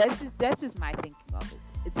 That's just my thinking of it.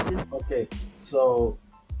 It's just Okay, so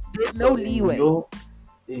there's no so leeway.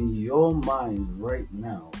 in your mind right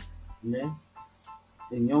now, ne?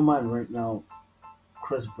 In your mind right now,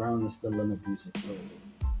 Chris Brown is still an abusive player.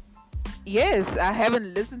 Yes, I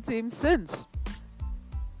haven't listened to him since.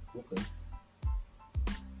 Okay.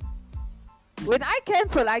 When I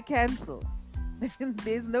cancel, I cancel.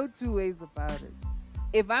 There's no two ways about it.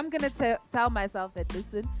 If I'm gonna tell myself that,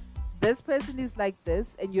 listen, this person is like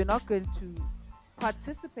this, and you're not going to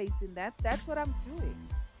participate in that, that's what I'm doing.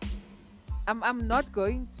 I'm not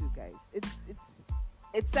going to, guys.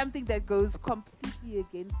 It's something that goes completely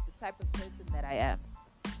against the type of person that I am.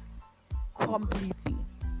 Okay. Completely.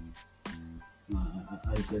 No,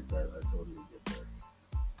 I get that. I totally get that.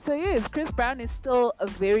 So yes, Chris Brown is still a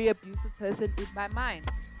very abusive person in my mind,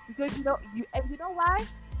 because you know why?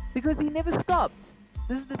 Because he never stopped.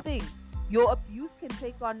 This is the thing. Your abuse can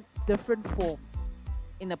take on different forms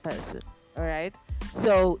in a person. All right.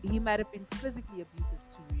 So he might have been physically abusive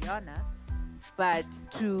to Rihanna, but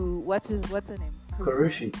to what's her name? Karina.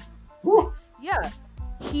 Karishi. Woo! Yeah,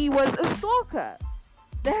 he was a stalker.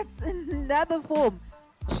 That's another form.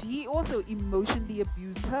 She also emotionally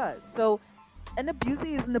abused her. So an abuser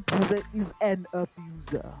is an abuser is an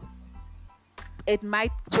abuser. It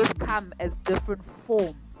might just come as different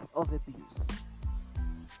forms of abuse.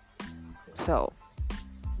 So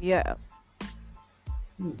yeah.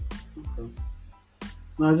 Hmm. Okay.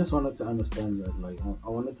 No, I just wanted to understand that. Like, I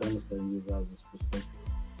wanted to understand you guys' perspective.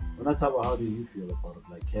 When I talk about how do you feel about it,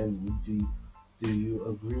 like, do you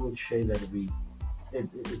agree with Shay that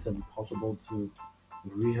it's impossible to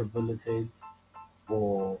rehabilitate,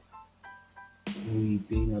 or we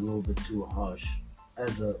being a little bit too harsh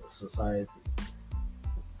as a society?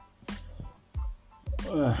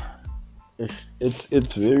 Uh,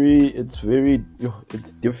 it's very it's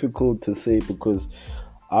difficult to say because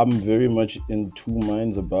I'm very much in two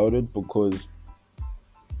minds about it because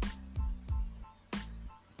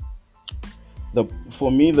the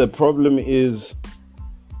for me the problem is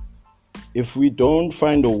if we don't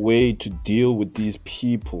find a way to deal with these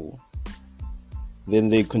people, then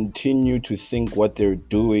they continue to think what they're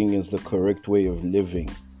doing is the correct way of living,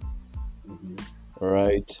 Hmm.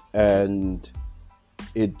 right? And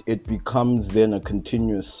it becomes then a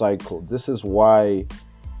continuous cycle. This is why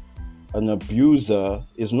an abuser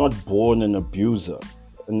is not born an abuser.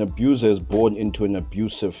 An abuser is born into an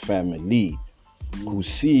abusive family who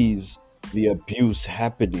sees the abuse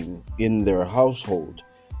happening in their household,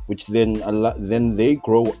 which then they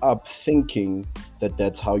grow up thinking that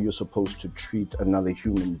that's how you're supposed to treat another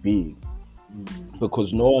human being,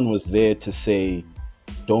 because no one was there to say,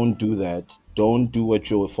 don't do that, don't do what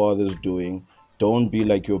your father's doing, don't be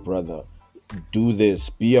like your brother, do this,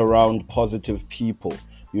 be around positive people.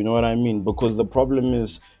 You know what I mean? Because the problem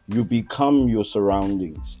is you become your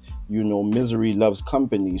surroundings. You know, misery loves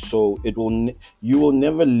company. So you will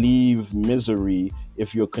never leave misery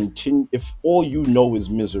if all you know is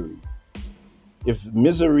misery. If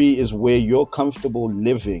misery is where you're comfortable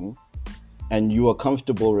living and you are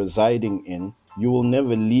comfortable residing in, you will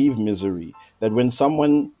never leave misery. That when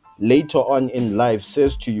someone later on in life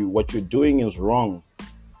says to you what you're doing is wrong,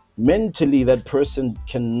 mentally that person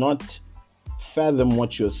cannot fathom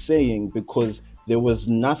what you're saying, because there was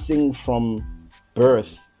nothing from birth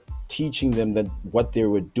teaching them that what they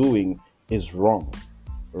were doing is wrong,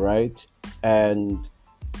 right? And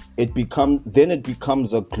it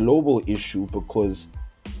becomes a global issue, because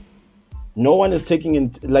no one is taking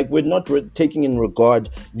in, like, we're not taking in regard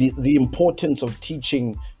the importance of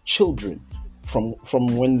teaching children from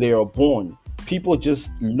when they are born. People just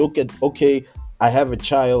look at, okay, I have a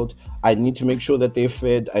child, I need to make sure that they're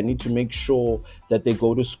fed, I need to make sure that they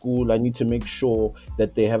go to school, I need to make sure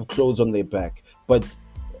that they have clothes on their back. But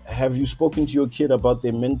have you spoken to your kid about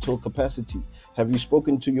their mental capacity? Have you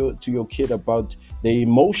spoken to your kid about their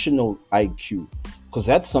emotional IQ? Because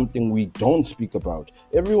that's something we don't speak about.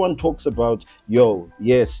 Everyone talks about, yo,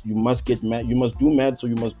 yes, you must get mad, you must do maths, so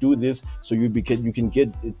you must do this, so you can get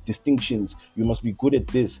distinctions, you must be good at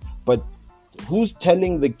this. But who's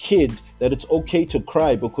telling the kid that it's okay to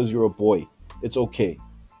cry because you're a boy? It's okay.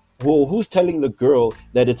 Well, who's telling the girl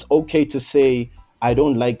that it's okay to say, I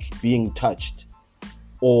don't like being touched?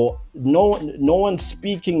 Or no one's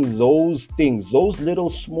speaking those things. Those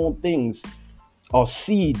little small things are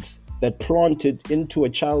seeds that planted into a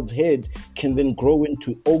child's head can then grow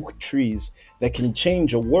into oak trees that can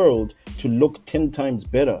change a world to look 10 times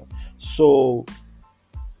better. So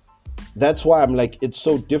that's why I'm like, it's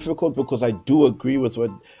so difficult, because I do agree with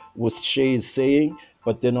what Shay is saying,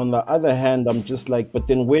 but then on the other hand, I'm just like, but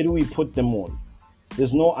then where do we put them on?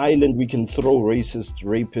 There's no island we can throw racists,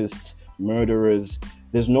 rapists, murderers.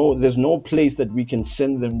 There's no place that we can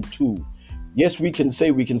send them to. Yes, we can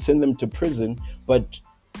say we can send them to prison, but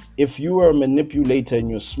if you are a manipulator and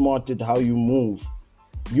you're smart at how you move,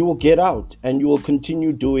 you will get out and you will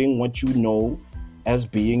continue doing what you know as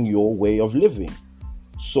being your way of living.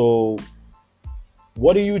 So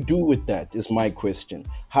what do you do with that is my question.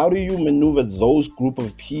 How do you maneuver those group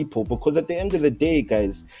of people? Because at the end of the day,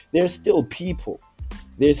 guys, they're still people.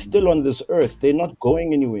 They're still on this earth. They're not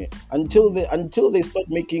going anywhere. Until they start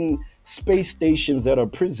making space stations that are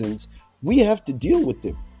prisons, we have to deal with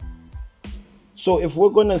them. So if we're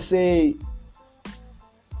gonna say,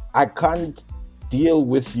 I can't deal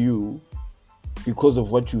with you because of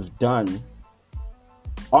what you've done,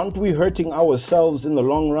 aren't we hurting ourselves in the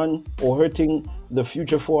long run, or hurting the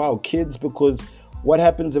future for our kids? Because what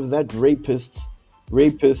happens if that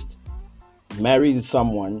rapist marries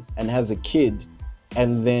someone and has a kid,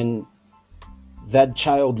 and then that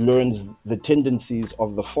child learns the tendencies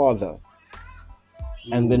of the father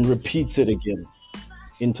and then repeats it again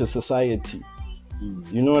into society?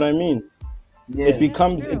 You know what I mean? Yeah. It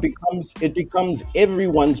becomes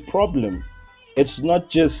everyone's problem. It's not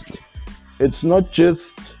just it's not just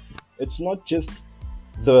it's not just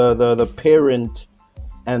the parent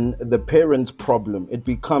and the parent's problem. It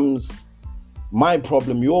becomes my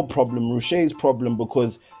problem, your problem, Rushé's problem,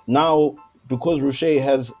 because now, because Rushé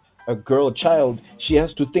has a girl child, she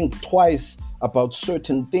has to think twice about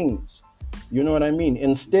certain things. You know what I mean?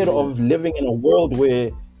 Instead of living in a world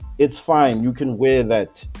where it's fine, you can wear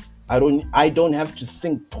that. I don't have to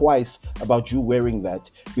think twice about you wearing that,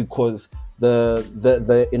 because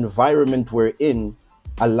the environment we're in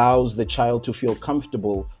allows the child to feel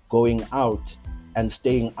comfortable going out and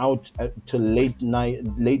staying out till late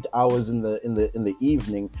hours in the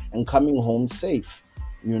evening, and coming home safe,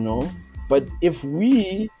 you know. But if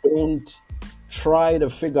we don't try to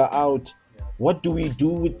figure out what do we do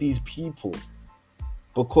with these people,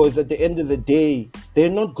 because at the end of the day, they're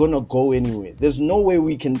not gonna go anywhere. There's nowhere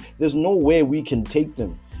we can take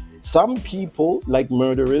them. Some people, like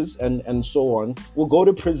murderers and so on, will go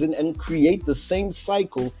to prison and create the same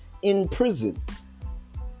cycle in prison.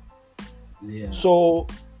 Yeah. So,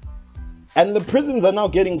 and the prisons are now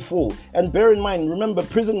getting full. And bear in mind, remember,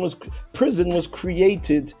 prison was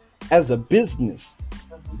created as a business.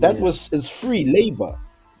 That Yeah. is free labor.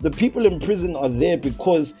 The people in prison are there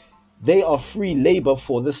because they are free labor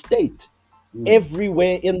for the state.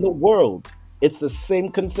 Everywhere in the world, it's the same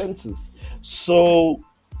consensus. So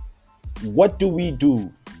what do we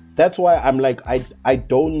do? That's why I'm like, I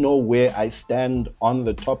don't know where I stand on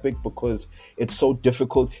the topic, because it's so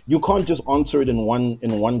difficult. You can't just answer it in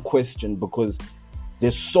one question, because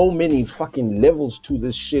there's so many fucking levels to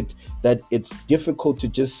this shit that it's difficult to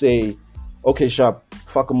just say, okay, sharp,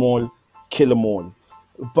 fuck them all, kill them all.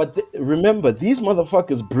 But remember, these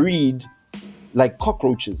motherfuckers breed like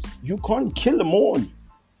cockroaches. You can't kill them all.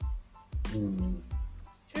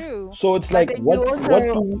 True. So it's But like, then you what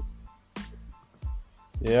also, do,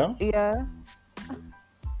 yeah? yeah.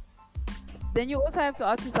 Then you also have to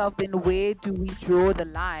ask yourself, then where do we draw the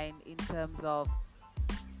line in terms of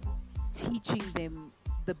teaching them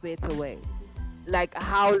the better way? Like,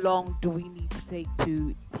 how long do we need to take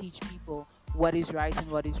to teach people what is right and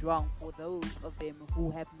what is wrong, for those of them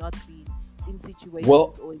who have not been in situations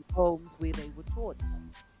Well, or in homes where they were taught?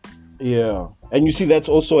 yeah, and you see, that's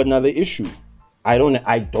also another issue. I don't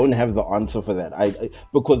have the answer for that.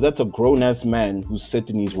 Because that's a grown ass man who's set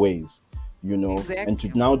in his ways, and Exactly.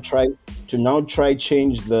 to now try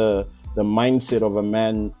change the mindset of a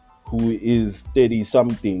man who is 30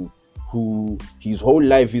 something, who his whole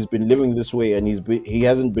life he's been living this way, and he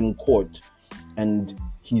hasn't been caught, and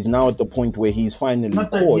he's now at the point where he's finally Not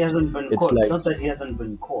that he caught. hasn't been It's caught. like, Not that he hasn't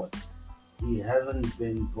been caught. He hasn't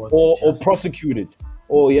been brought to or justice. prosecuted,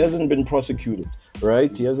 or he hasn't been prosecuted,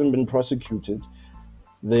 right? He hasn't been prosecuted.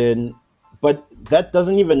 Then, but that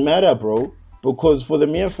doesn't even matter, bro, because for the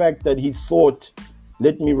mere fact that he thought,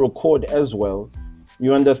 let me record as well,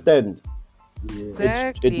 you understand, Yeah. it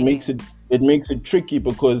Exactly. makes it tricky,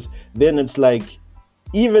 because then it's like,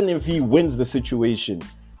 even if he wins the situation,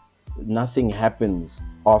 nothing happens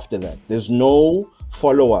after that. There's no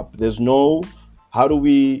follow up. There's no, how do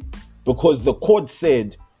we, because the court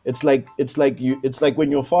said, it's like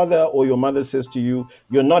when your father or your mother says to you,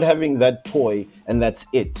 you're not having that toy, and that's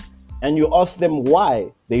it. And you ask them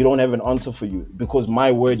why, they don't have an answer for you, because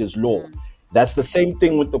my word is law. Mm. That's the same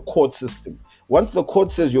thing with the court system. Once the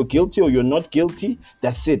court says you're guilty or you're not guilty,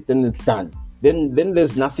 that's it. Then it's done. Then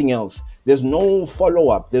there's nothing else. There's no follow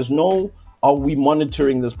up. There's no, are we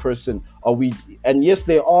monitoring this person? Are we? And yes,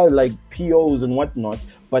 there are like POs and whatnot,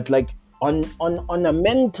 but like on a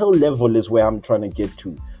mental level is where I'm trying to get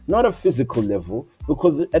to, not a physical level,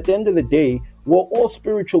 because at the end of the day, we're all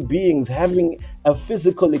spiritual beings having a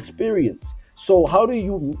physical experience. So how do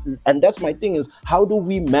you? And that's my thing, is how do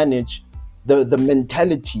we manage the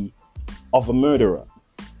mentality of a murderer?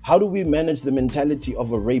 How do we manage the mentality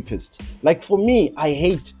of a rapist? Like for me, I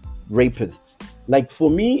hate rapists. Like for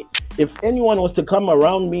me, if anyone was to come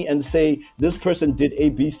around me and say this person did A,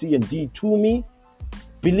 B, C, and D to me,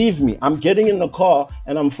 believe me, I'm getting in the car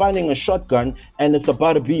and I'm finding a shotgun and it's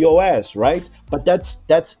about to be your ass, right? But that's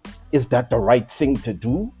is that the right thing to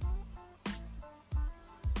do?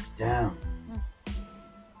 Damn.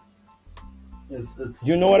 It's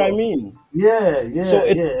You know what I mean? Yeah, So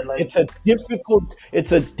yeah, yeah. Like it's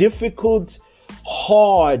a difficult,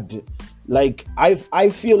 hard, like I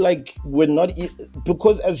feel like we're not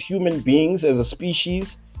because as human beings, as a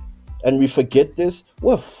species, and we forget this,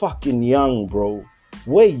 we're fucking young, bro.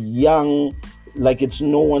 We're young, like it's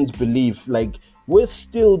no one's belief. Like we're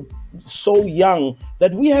still so young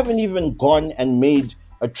that we haven't even gone and made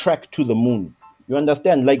a trek to the moon. You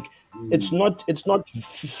understand? Like mm, it's not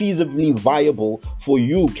feasibly viable for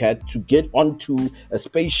you, cat, to get onto a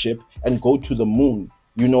spaceship and go to the moon.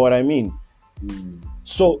 You know what I mean? mm,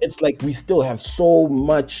 So it's like we still have so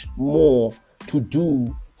much more to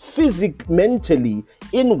do, mentally,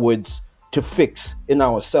 inwards, to fix in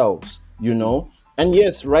ourselves. And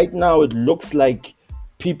yes, right now it looks like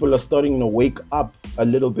people are starting to wake up a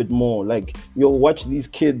little bit more. Like you'll watch these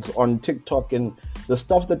kids on TikTok and the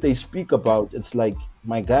stuff that they speak about, it's like,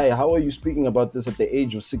 my guy, how are you speaking about this at the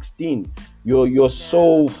age of 16? You're Yeah.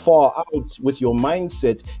 so far out with your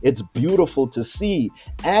mindset. It's beautiful to see.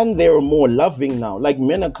 And they're more loving now. Like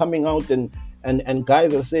men are coming out and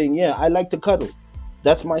guys are saying, yeah, I like to cuddle.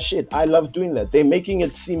 That's my shit. I love doing that. They're making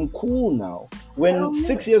it seem cool now. hell When yeah.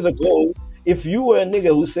 6 years ago, if you were a nigga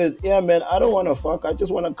who said, yeah, man, I don't want to fuck, I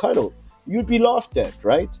just want to cuddle, you'd be laughed at,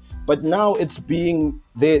 right? But now it's being,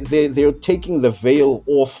 they're taking the veil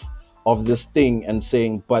off of this thing and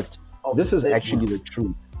saying, but Of the this is actually stigma. the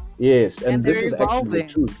truth. Yes, And and this they're is actually the evolving.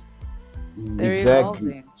 truth. They're Mm, Exactly.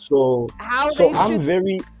 evolving. So, How so they I'm should.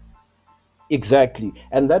 very, exactly.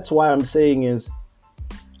 And that's why I'm saying is,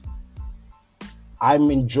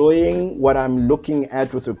 I'm enjoying what I'm looking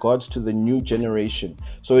at with regards to the new generation.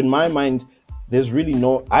 So in my mind, there's really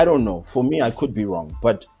no, I don't know. For me, I could be wrong,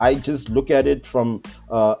 but I just look at it from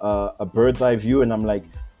a bird's eye view, and I'm like,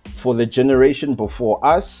 for the generation before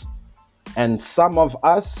us and some of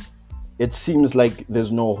us, it seems like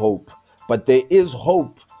there's no hope. but there is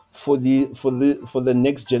hope for the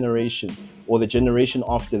next generation, or the generation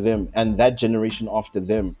after them, and that generation after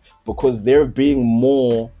them, because they're being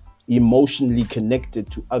more emotionally connected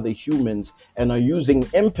to other humans and are using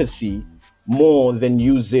empathy more than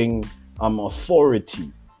using authority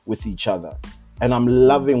with each other. And I'm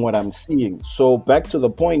loving what I'm seeing. So back to the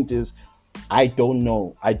point is, I don't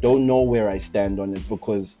know. I don't know where I stand on it,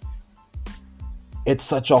 because it's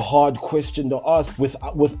such a hard question to ask with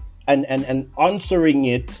and answering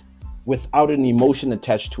it without an emotion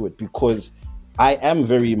attached to it, because I am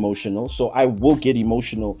very emotional, so I will get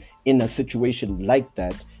emotional in a situation like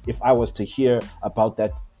that if I was to hear about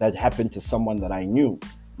that happened to someone that I knew.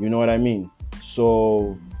 You know what I mean?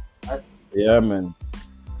 So I, yeah, man.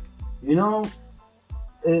 you know,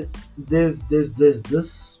 there's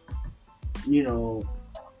this, you know,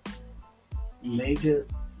 major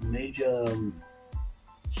major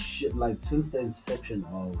shit, like since the inception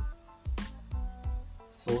of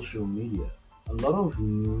social media, a lot of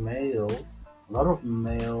male, a lot of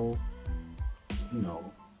male, you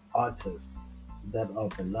know, artists that are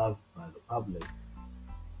beloved by the public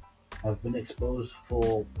have been exposed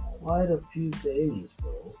for quite a few things,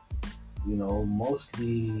 bro. You know,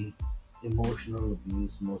 mostly emotional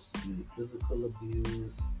abuse, mostly physical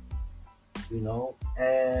abuse, you know,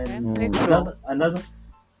 And and Mm, sexual. another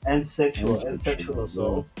and sexual sexual, yeah.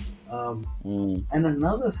 assault. Um, Mm. and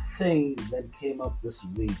another thing that came up this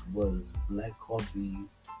week was Black Coffee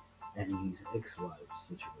and his ex-wife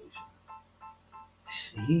situation.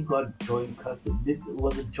 He got joint custody.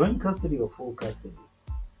 Was it joint custody or full custody?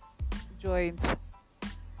 Joint.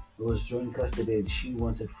 It was joint custody, and she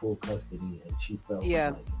wanted full custody, and she felt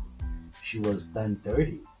Yeah. like she was done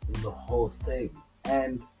dirty in the whole thing.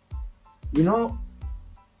 And you know,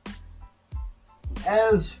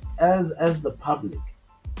 as the public,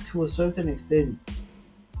 to a certain extent,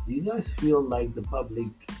 do you guys feel like the public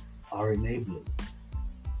are enablers?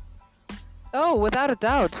 Oh, without a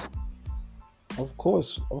doubt. Of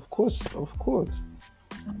course, of course, of course,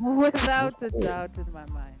 of Without a course. doubt in my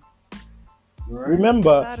mind. Right?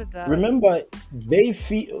 Remember, Without a doubt. remember, they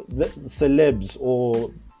feed the celebs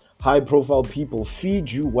or high profile people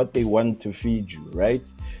feed you what they want to feed you, right?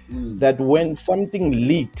 Mm. That when something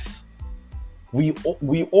leaks, we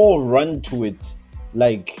all run to it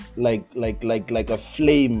like a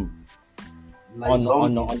flame Like on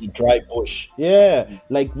zombies. a dry bush. Yeah,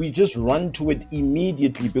 like we just run to it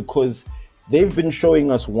immediately because they've been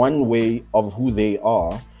showing us one way of who they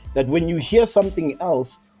are. That when you hear something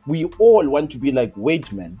else, we all want to be like,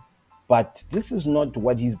 wait, man. But this is not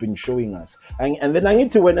what he's been showing us, and then I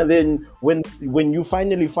need to when you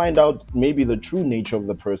finally find out maybe the true nature of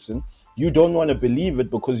the person, you don't want to believe it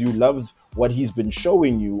because you loved what he's been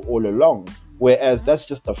showing you all along. Whereas Hmm. that's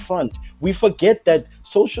just a front. We forget that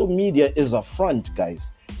social media is a front, guys.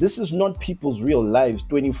 This is not people's real lives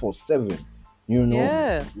 24/7. You know, Mm.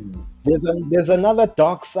 Yeah. Mm. there's another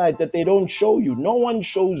dark side that they don't show you. No one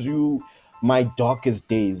shows you my darkest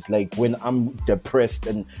days, like when I'm depressed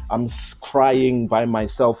and I'm crying by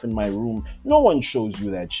myself in my room. No one shows you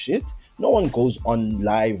that shit. No one goes on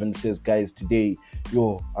live and says, guys, today,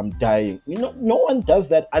 yo, I'm dying. You know, no one does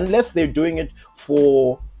that unless they're doing it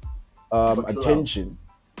for For clout. attention.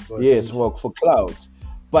 For Yes, attention. for cloud. Mm.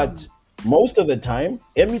 But most of the time,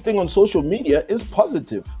 everything on social media is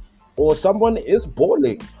positive, or someone is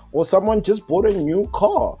balling, or someone just bought a new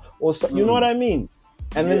car, or you know what Mm. I mean.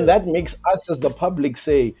 And then Yeah. that makes us as the public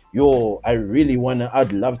say, "Yo, I really wanna,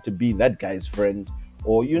 I'd love to be that guy's friend,"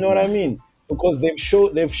 or you know what I Mm. mean, because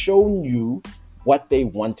they've shown you what they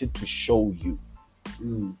wanted to show you.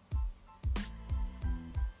 Mm.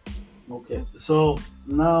 Okay. So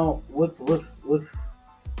now with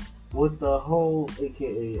the whole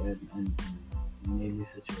AKA and Navy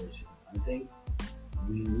situation, I think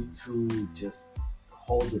we need to just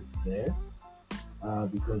hold it there,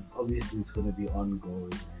 because obviously it's going to be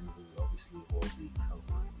ongoing, and we obviously will be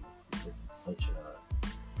covering it because it's such a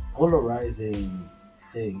polarizing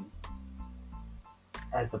thing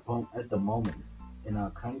at the moment in our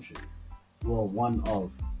country. Well, one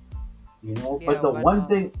of, you know, Yeah, but the one one of.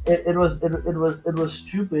 thing, it was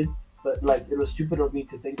stupid, but like it was stupid of me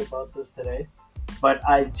to think about this today. But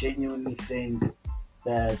I genuinely think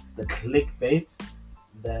that the clickbait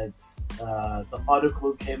that the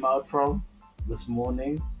article came out from this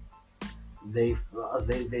morning, they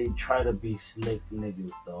try to be slick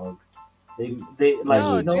niggas, dog. They like,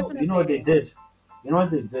 No, Mm-hmm. you know what they definitely. did. You know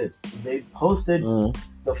what they did? They posted Mm,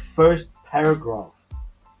 the first paragraph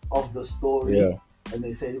of the story, yeah. and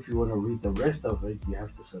they said if you want to read the rest of it, you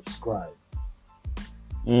have to subscribe.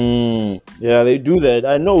 Yeah, they do that.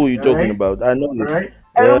 I know what you're talking Right? about. I know they. Right?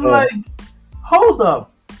 And I'm Yeah. like, hold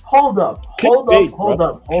up, hold up, hold up, Clickbait, bro. hold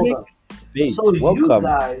up, hold up. So Clickbait. you Welcome.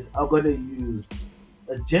 guys are going to use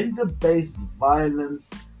a gender-based violence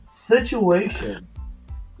situation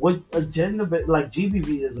with a like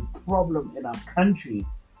GBV is a problem in our country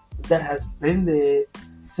that has been there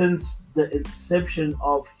since the inception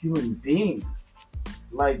of human beings.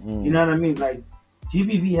 Like, you know what I mean? Like,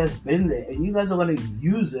 GBV has been there, and you guys are going to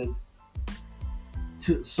use it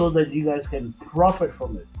to so that you guys can profit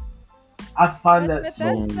from it. I find But, that but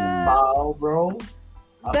so that's foul, bro.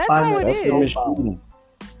 I that's find how that it That's the so is. foul. machine.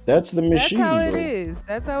 That's the That's how machine, it bro. is.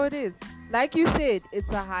 That's how it is. Like you said,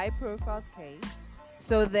 it's a high profile case.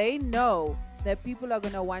 So they know that people are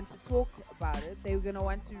going to want to talk about it. They're going to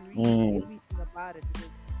want to read Mm, everything about it. Because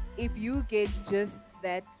if you get just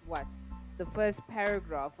that, the first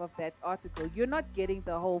paragraph of that article, you're not getting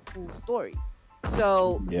the whole full story.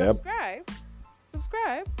 So yep.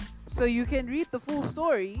 subscribe, so you can read the full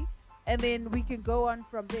story and then we can go on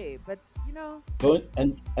from there. But,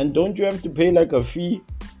 And don't you have to pay like a fee,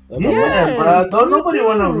 like a Yeah, monthly bro. fee? yes, Don't you nobody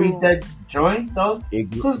want to read do. that joint, dog.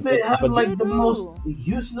 Because they have But You like the most do.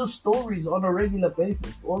 useless stories on a regular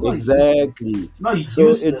basis. Well, not useless, exactly. not So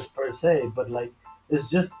useless it's per se, but like it's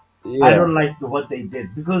just I yeah. don't like what they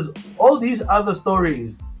did because all these other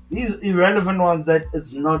stories, these irrelevant ones that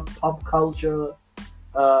it's not pop culture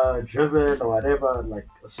driven or whatever, like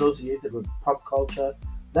associated with pop culture,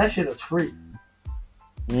 that shit is free.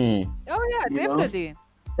 Mm, Oh yeah, You know, definitely.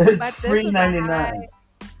 it's But this free was a 99.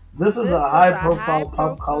 This is this a was high a high profile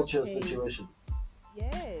pop profile culture case. situation.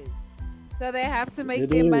 Yes. So they have to make it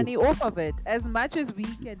their money is. off of it. As much as we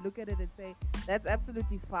can look at it and say that's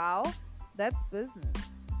absolutely foul, that's business.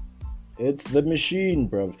 It's the machine,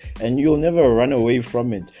 bro. And you'll never run away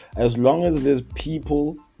from it. As long as there's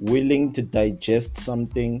people willing to digest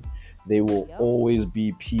something, there will Yep. always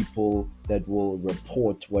be people that will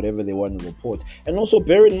report whatever they want to report. And also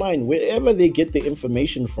bear in mind, wherever they get the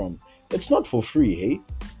information from, it's not for free, hey?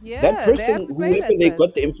 That Yeah, they have person, to pay whoever that they person.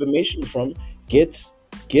 got the information from, gets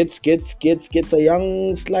gets a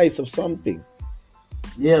young slice of something,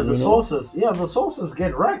 Yeah, you know? the sources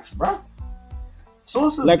get racks, bro.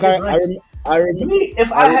 Sources Like get racks. I remember Me,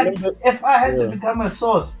 I remember if I had to yeah. become a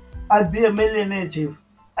source, I'd be a millionaire, chief.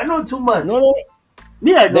 I know too much. No, no,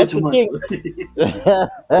 Me, I know that's too the much. thing.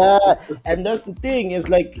 And that's the thing. It's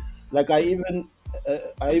like I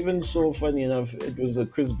even saw, funny enough, it was a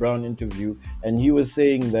Chris Brown interview, and he was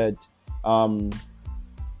saying that um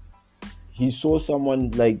he saw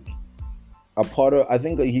someone like a part of, I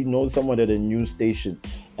think he knows someone at a news station,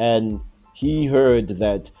 and he heard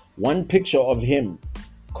that one picture of him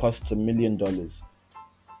costs $1 million.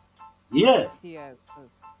 Yeah, Yes.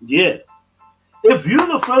 yeah. If you're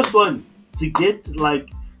the first one to get like,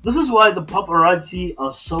 this is why the paparazzi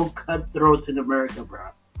are so cutthroat in America, bro.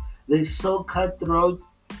 They're so cutthroat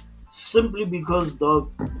simply because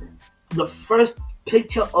the first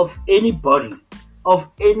picture of anybody, of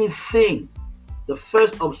anything, the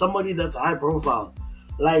first of somebody that's high profile,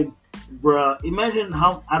 like, bruh, imagine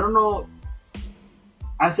how, I don't know,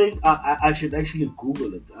 I think I should actually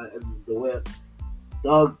Google it. The way,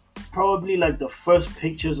 dog, probably like the first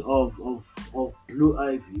pictures of Blue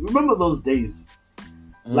Ivy. Remember those days?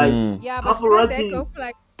 Like, Mm, Yeah, but didn't that paparazzi, go for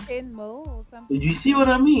like 10 mil or did something you like see that? what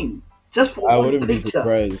I mean? Just for I one wouldn't be picture.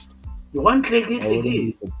 surprised. The one click, click, I click, wouldn't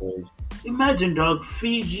click. be surprised. Imagine, dog,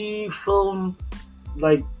 Fiji film,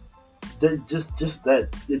 like, just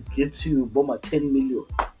that. It gets you, Boma, $10 million.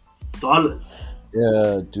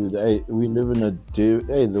 Yeah, dude. We live in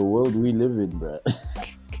the world we live in, bro.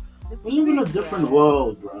 It's We live in a sick, different yeah.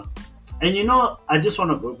 world, bro. And you know, I just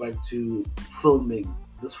want to go back to filming,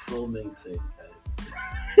 this filming thing.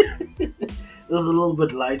 It's a little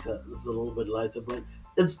bit lighter. It's a little bit lighter, but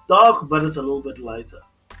it's dark, but it's a little bit lighter.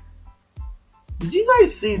 Did you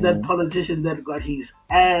guys see that Mm. politician that got his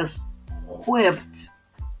ass whipped?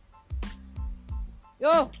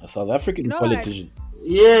 Yo, A South you African know what? politician.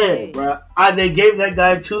 Yeah, Hey, bro. They gave that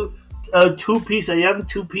guy two piece, a young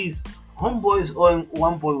two piece. Homeboys owing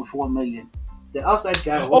 1.4 million. They asked that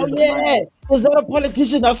guy, Oh "Where's the yeah, money?" was that a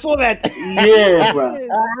politician? I saw that. Yeah, bro. yes.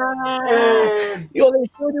 And Yo, they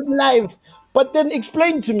showed him live. But then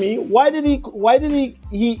explain to me, why did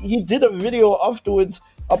he did a video afterwards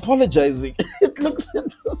apologizing? because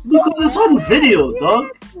it's on Yes, video, he dog.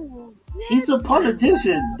 had to. He He's had a to.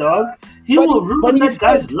 politician, dog. He but will he but ruin he that said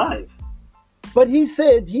guy's life. he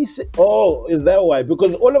said, oh, is that why?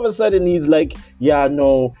 Because all of a sudden he's like, yeah,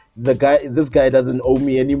 no, this guy doesn't owe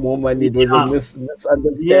me any more money. It was a Yeah,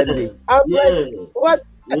 yeah, misunderstanding. I'm like, yeah, what?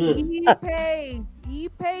 yeah. He paid. He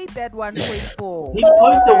paid that 1.4. He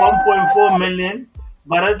paid the 1.4 million,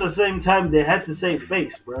 but at the same time, they had to save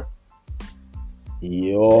face, bro.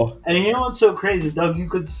 Yo. And you know what's so crazy, Doug? You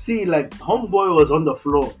could see like Homeboy was on the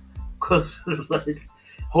floor, cause like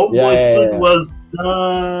Homeboy's suit was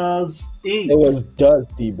dusty. It was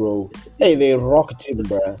dusty, bro. Hey, they rocked him,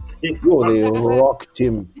 bro. Yo, they rocked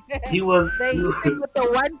him. He was. They hit him with the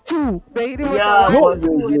 1-2. They hit him Yeah, with the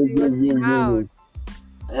 1-2 and he was out.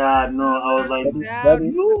 Yeah, no, I was like,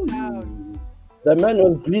 the man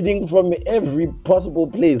was bleeding from every possible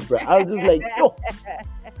place, bro. I was just like, yo,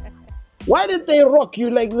 why did they rock you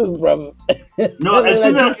like this, bro? No, as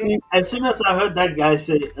soon as I heard that guy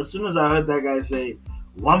say,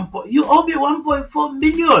 you owe me 1.4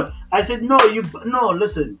 million. I said, no,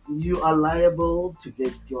 listen, you are liable to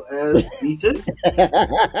get your ass beaten.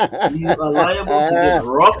 You are liable to get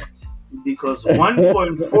rocked because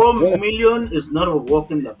 1.4 million is not a walk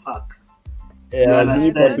in the park. Yeah, you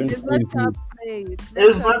understand? It's not child play.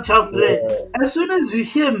 It's not child play. Yeah. As soon as you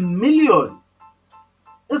hear million,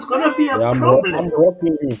 it's gonna be a problem.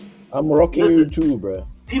 I'm rocking you too, bro.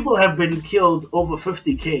 People have been killed over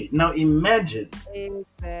 50K. Now imagine.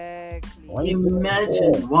 Exactly.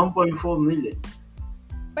 Imagine 1.4 million.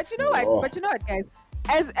 But you know what? But you know what, guys?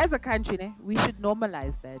 As a country, we should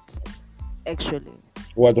normalize that. Actually.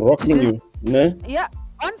 What, rocking you? Ne? Yeah,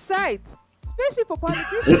 on site. Especially for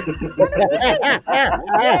politicians.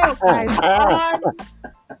 Yeah, guys, on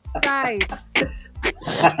site.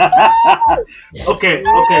 Okay.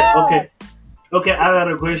 I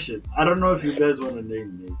got a question. I don't know if you guys want to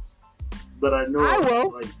name names, but I know I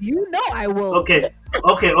will. Like, you know I will. Okay,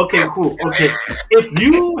 cool. Okay, if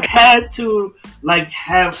you had to like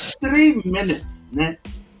have 3 minutes,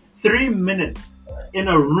 3 minutes in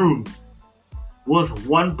a room with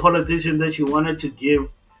one politician that you wanted to give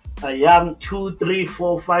a young 2, 3,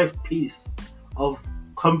 4, 5 piece of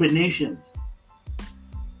combinations,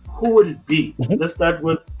 who would it be? Let's start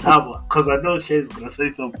with Thabo, because I know Shay's gonna say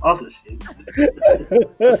some other shit.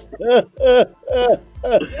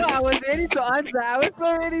 I was ready to answer. I was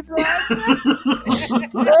so ready to answer.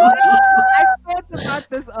 I thought about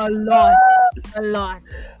this a lot.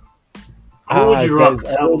 Who would you rock,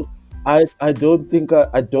 Thabo? I don't think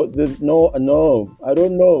I don't. No, I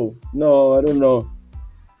don't know. No, I don't know.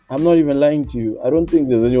 I'm not even lying to you. I don't think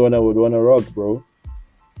there's anyone I would want to rock, bro.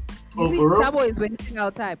 You see, Thabo is wasting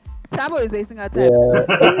our time. Yeah.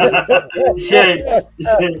 Shay.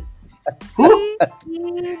 Who?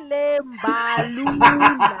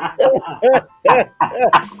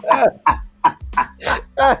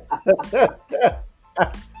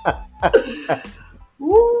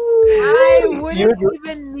 I wouldn't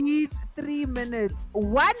even need 3 minutes.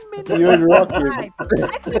 1 minute is fine.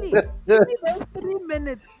 Actually, give me those 3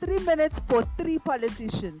 minutes. 3 minutes for 3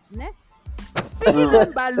 politicians. Ne? Fikile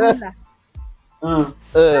Mbalula.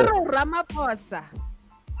 Cyril Ramaphosa.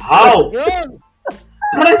 How?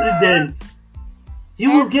 President. He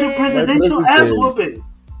will get a presidential ass whooping.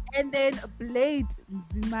 And then Blade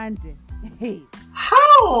Mzimande. Hey.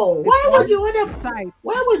 How? Why would you want to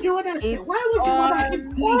hit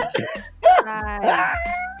Blade?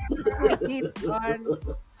 It's on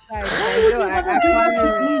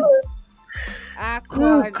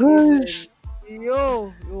I can't.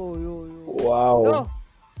 Yo. Wow.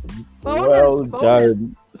 Bonus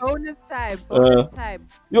done. Bonus time.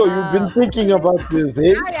 Yo, you've been thinking about this,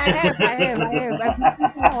 eh? I have. I've been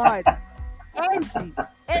thinking hard.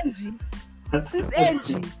 Angie. Sis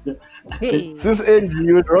Angie. Hey. Sis Angie,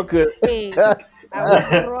 you would rock it. Hey. I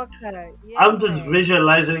would rock her. Yeah. I'm just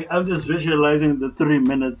visualizing the 3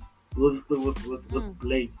 minutes with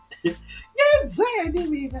Blade.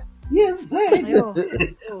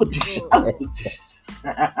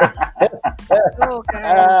 Oh,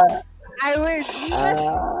 guys. I wish. You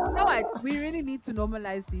know what? We really need to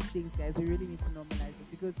normalize these things, guys. We really need to normalize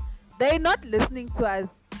it because they're not listening to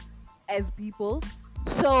us as people.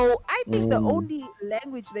 So I think the only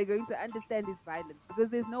language they're going to understand is violence because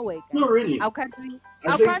there's no way, guys. No, really. Our country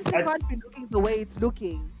can't be looking the way it's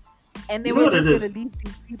looking, and then we're just going to leave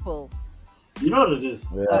these people. You know what it is?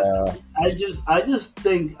 Yeah. I just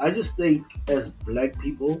think as black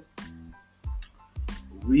people,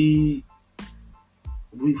 we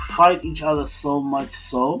fight each other so much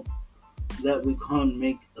so that we can't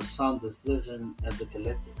make a sound decision as a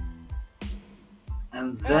collective.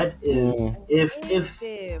 And that is if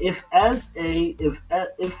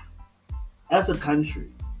as a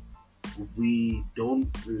country we don't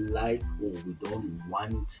like or we don't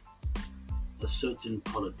want a certain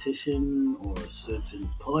politician or a certain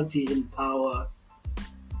party in power,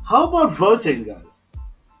 how about voting, guys?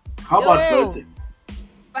 How about voting?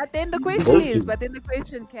 But then the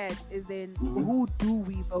question, Kat, is then who do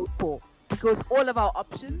we vote for? Because all of our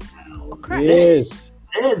options are crap. Yes.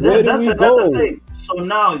 Where do that's we another go? thing. So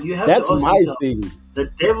now you have That's to ask my yourself, thing. the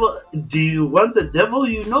devil. Do you want the devil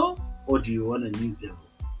you know, or do you want a new devil?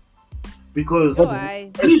 Because No, But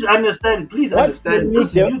I. please what's the understand, new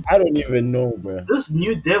devil? I don't even know, bro. this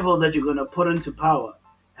new devil that you're gonna put into power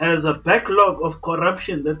has a backlog of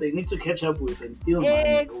corruption that they need to catch up with and steal money.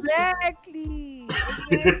 Also, Exactly.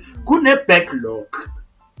 Exactly. Kune backlog.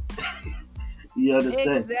 You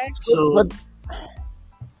understand? Exactly. So But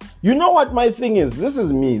you know what my thing is? This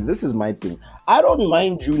is me. This is my thing. I don't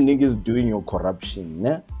mind you niggas doing your corruption,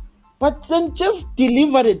 né? But then just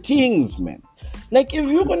deliver the things, man. Like if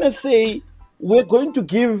you're gonna say we're going to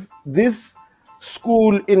give this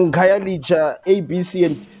school in Kayalicha ABC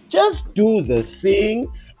and just do the thing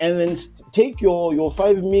and then take your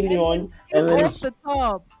five And then million skip and then off the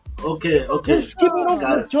top. okay, just okay, skip it off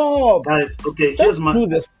got the it, top. guys. Okay, here's Just my do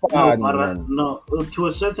the no, fun, man. no. To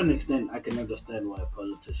a certain extent, I can understand why a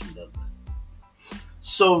politician does that.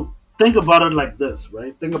 So think about it like this,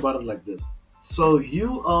 right? Think about it like this. So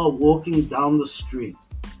you are walking down the street,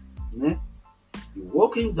 né? You're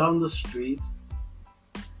walking down the street.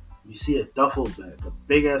 You see a duffel bag, a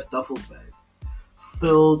big ass duffel bag,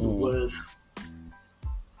 filled Mm, with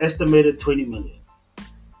estimated 20 million,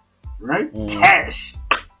 right? mm. Cash.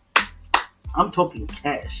 I'm talking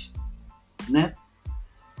cash. Né?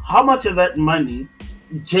 How much of that money,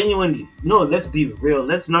 genuinely, no, let's be real.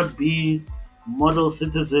 Let's not be model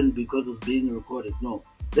citizen because it's being recorded. No,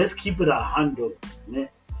 let's keep it 100. Né?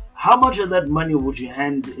 How much of that money would you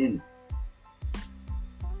hand in?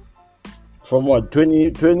 From what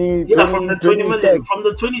 20, 20, Yeah, from 20, the 20 20 million, stacks? from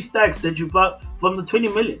the 20 stacks that you bought, from the 20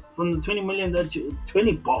 million, from the 20 million that you,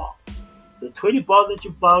 20 bar, the 20 bar that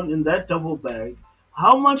you found in that double bag,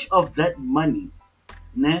 how much of that money,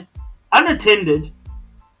 né, unattended,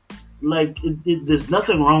 like there's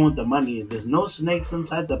nothing wrong with the money, there's no snakes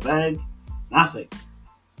inside the bag, nothing,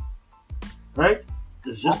 right?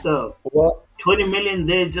 It's just a Well, 20 million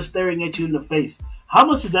there just staring at you in the face. How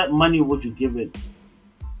much of that money would you give it?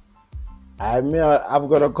 I mean, I've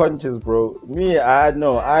got a conscience, bro. Me, I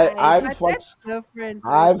know. Right. I But fucks. that's different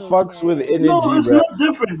I also, fucks with Ken. No, energy, it's bro. not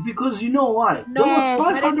different because you know why? There was No,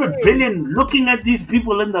 but it 500 is. billion looking at these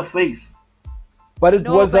people in the face. But it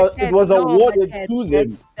No, was but Ken, no, but awarded Ken, to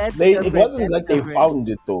them. that's It different. wasn't That's like they different. found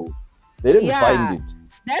it though. They didn't find Yeah, it.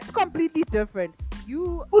 that's completely different.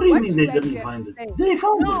 You, What do you what mean you they actually didn't have find to it? say. They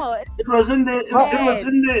found No, it. It was in there. It was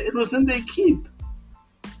Ken, in there. It was in their keep.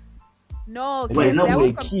 no, It Wait, was Ken, no, in that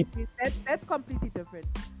was their wait. keep. that's completely different.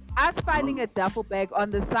 Us finding a duffel bag on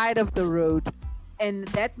the side of the road and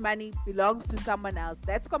that money belongs to someone else,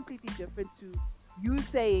 that's completely different to you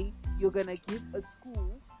saying you're gonna give a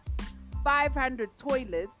school 500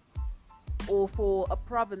 toilets, or for a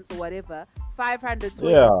province or whatever, 500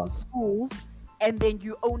 toilets Yeah. for schools, and then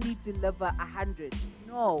you only deliver 100.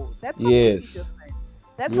 No, that's completely Yes. different.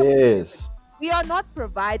 That's completely Yes. different. We are not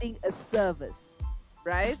providing a service,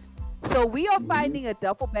 right? So we are Mhm. finding a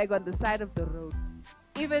duffel bag on the side of the road.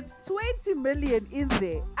 If it's 20 million in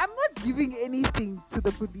there, I'm not giving anything to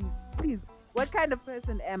the police. Please, what kind of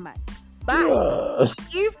person am I? But Yeah.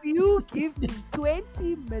 if you give me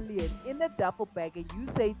 20 million in a duffel bag and you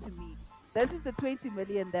say to me, this is the 20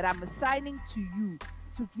 million that I'm assigning to you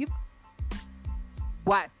to give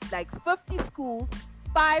what, like 50 schools,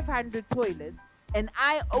 500 toilets, and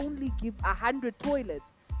I only give 100 toilets,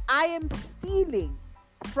 I am stealing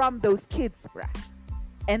from those kids, bruh.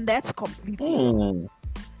 And that's completely wrong. Hmm.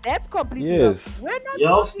 That's completely wrong. Yes. We're not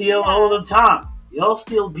Y'all talking steal all the time. Y'all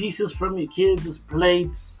steal pieces from your kids'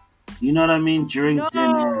 plates. You know what I mean? During No,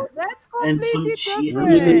 dinner that's and some completely shit.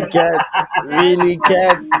 Really, different. cat. That's Really,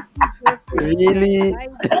 cat. completely different. Really. I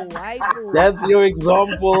That's your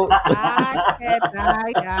example.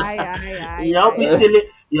 Y'all be stealing.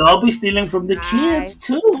 Y'all be stealing from the kids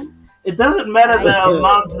too. It doesn't matter the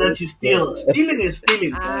amounts that you steal. Stealing is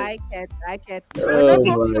stealing, guys. I can't. We're not Oh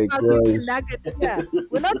talking my about gosh. chicken nuggets here.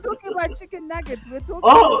 We're not talking about chicken nuggets. We're talking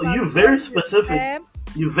Oh, about you very sausages, specific. fam.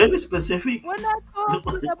 You very specific. We're not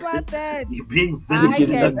talking about that. You being very Chicken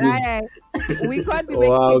specific. nuggets. We can't be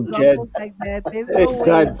Wow, making cat. examples like that. There's Hey, no way,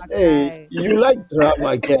 cat. my Hey, guy. you like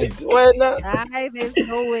drama, cat. Why not? There's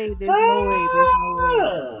no way. There's no way. There's no way.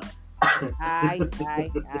 Ah. I.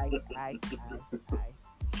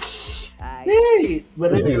 Hey,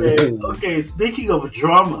 but anyway, okay. Speaking of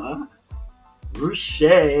drama,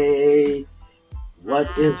 Rushé.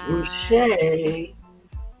 What is Rushé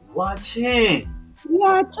watching?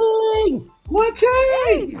 Watching.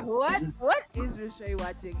 Hey, Watching. what is Rushé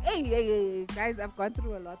watching? Hey, guys, I've gone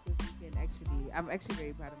through a lot this weekend. Actually, I'm actually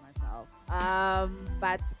very proud of myself.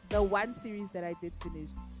 But the one series that I did finish,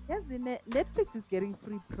 yes, Netflix is getting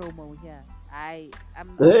free promo here. I'm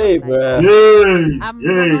not Hey, liking bruh. it. Yay! I'm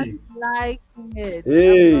not Yay! liking it. I'm not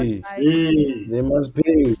Hey, liking it. Yay! they must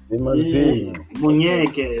pay. They must pay.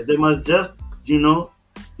 Muñeque. They must just,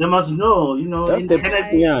 they must know, Just in the Canada,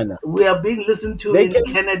 I piñana. we are being listened to They in can.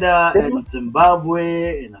 Canada They and must,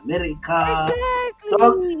 Zimbabwe, in America.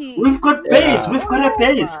 Dog, exactly. we've got base. yeah. We've got a All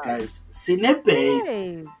base, over. guys. Cine base.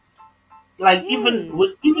 Yes, Like yes,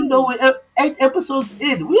 even though yes. we have 8 episodes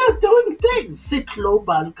in, we are doing things. Sit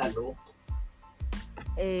global, kalo.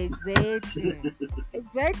 Exactly.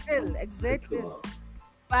 Exactly. Sit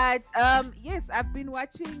But yes, I've been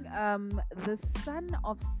watching The Son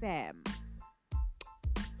of Sam.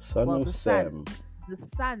 Son Well, of Sam. The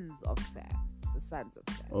Sons of Sam. The Sons of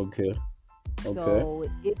Sam. Okay. Okay. So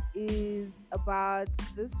it is about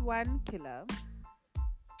this one killer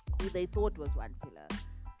who they thought was one killer,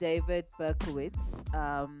 David Berkowitz,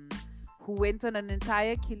 who went on an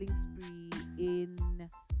entire killing spree in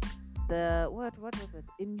the what was it,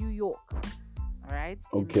 in New York, all right,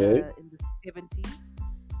 Okay. in the 70s.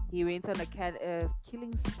 He went on a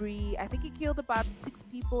killing spree. I think he killed about 6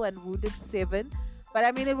 people and wounded 7. But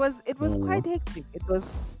I mean, it was Mm, quite hectic. It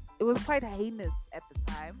was quite heinous at the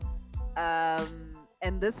time.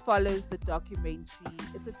 And this follows the documentary.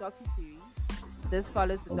 It's a docu series. This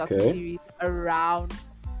follows the docu okay. series around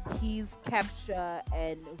his capture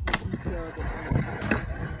and who he killed and everything.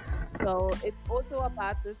 So it's also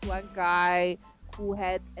about this one guy who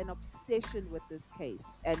had an obsession with this case,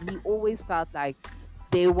 and he always felt like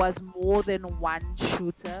there was more than one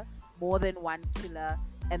shooter, more than one killer,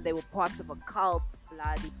 and they were parts of a cult,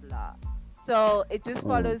 blah de blah. So it just Mm,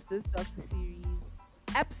 follows this docu series.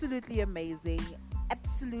 Absolutely amazing,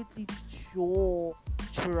 absolutely jaw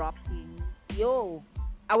dropping. Yo,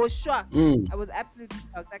 I was shocked. mm. I was absolutely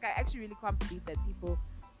shocked. Like I actually really can't believe that people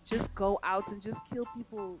just go out and just kill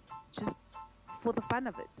people just for the fun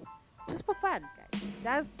of it. Just for fun,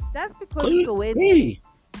 guys. Just because it's a Wednesday. Hey.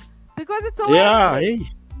 Because it's a Yeah. Wednesday. Hey.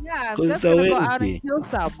 Yeah, I'm Cause it's just a gonna go out and Wednesday. kill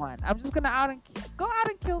someone. I'm just gonna go out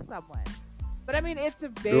and kill someone. But I mean, Bro. it's a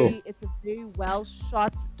very well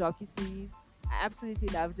shot docu series. I absolutely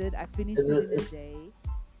loved it. I finished Is it in a it day.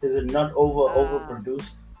 is it not Um,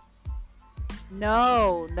 overproduced?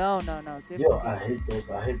 no, Yo, definitely I not. hate those.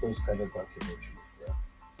 I hate those kind of documentaries, bro.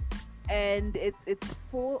 And it's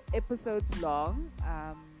 4 episodes long.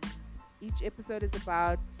 Each episode is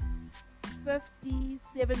about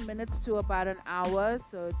 57 minutes to about an hour,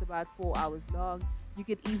 so it's about 4 hours long. You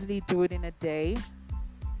can easily do it in a day.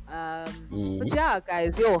 But Mm. yeah,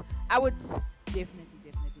 guys, yo, I would definitely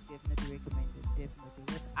recommend it. Definitely,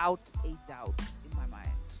 without a doubt in my mind,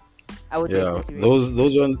 I would Yeah. definitely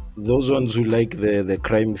recommend Those ones who like the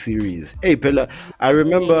crime series. Hey, Pella. I it.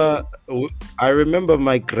 remember. I remember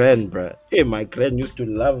my grand, bruh. Hey, my grand used to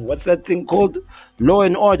love. What's that thing called? Law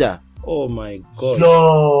and Order. Oh my gosh.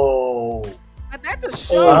 Yo, But that's a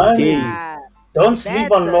show, son, Okay. bruh. don't sleep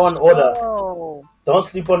That's on a Law and Order. show. Don't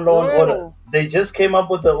sleep on Law and Order. Yo, They just came up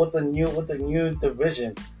with the new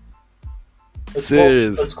division.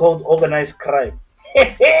 Serious. It's called organized crime.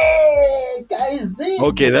 Hey, guys,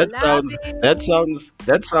 Okay, that love sounds that it, sounds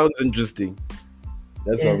that sounds interesting.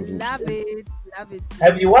 That sounds love interesting. it's. it, love it,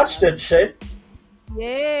 Have you watched love it, it. Shay?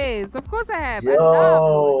 Yes, of course I have.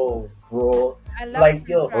 Yo, bro, I love like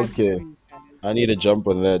true yo, crime Okay, series, guys. I need to jump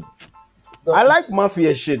on that. I the, like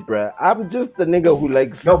mafia shit, bruh. I'm just the nigga who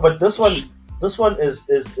likes. no, but this one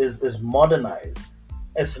is modernized.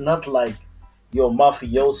 It's not like your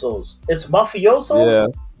mafiosos. It's mafiosos, Yeah,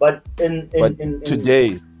 but in but in in, in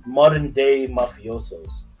today, modern day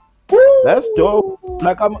mafiosos. that's dope. Woo!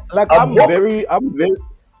 I'm hooked.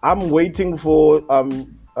 I'm waiting for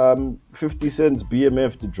 50 cents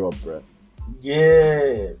BMF to drop, bruh.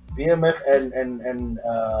 Yeah, BMF and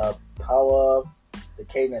Power, the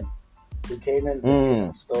Canaan, the Mm,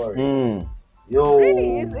 Canaan story. mm.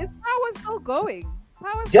 Really, Yo, is Power still going?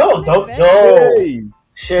 Power still yo, don't living? yo, Hey, he's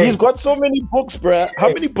Shay, got so many books, bruh. How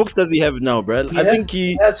Shay. many books does he have now, bruh? I think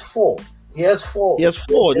He he has four. He has he four. has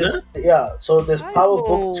four, nah? Yeah. So there's Power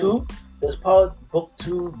Book Aibo. 2. There's Power Book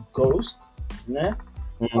 2 Ghost. Né?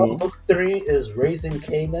 Power Mm, Book 3 is Raising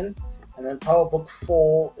Canaan. And then Power Book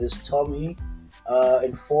 4 is Tommy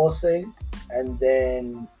Enforcing. And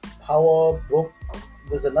then Power Book,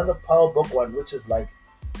 there's another Power Book one, which is like,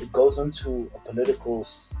 it goes into a political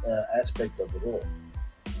aspect of it all.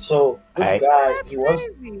 So this I guy, That's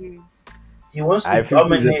he wants to I 50 is a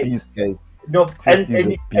dominate. piece, guys. No, 50 is a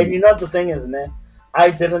and piece. you know the thing is, né? I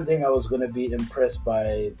didn't think I was gonna be impressed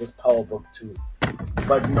by this Power Book 2.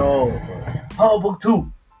 But no, Power Book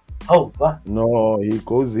 2. Oh, what? No, he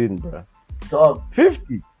goes in, bro. Dog.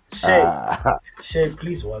 50. Shay, Ah. Shay,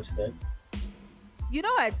 please watch that. You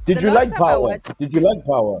know what? Did The you last like time I Power? watched Did you like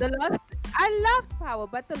Power? I loved Power,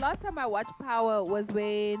 but the last time I watched Power was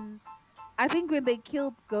when I think when they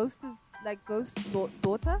killed Ghost's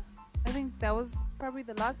daughter. I think that was probably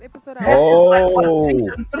the last episode I That watched. is like what, Oh,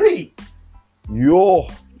 season 3? yo.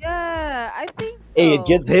 Yeah, I think Hey, it so.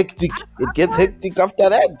 gets hectic. It gets hectic after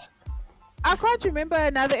that. I can't remember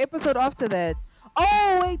another episode after that.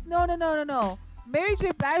 Oh wait, no. Mary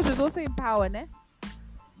J. Blige was also in Power, ne?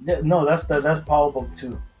 No, that's Power Book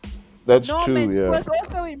 2. That's No, true, man, she yeah. was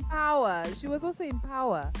also in Power. She was also in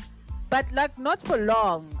Power, but like not for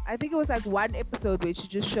long. I think it was like one episode where she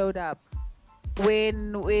just showed up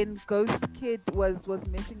when Ghost Kid was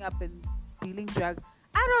messing up and dealing drugs.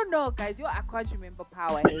 I don't know, guys. I can't remember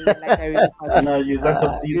Power. Hey, like I really can't. No, you got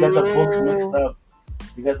the books mixed up.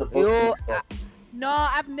 You got the books Yo, mixed up. No,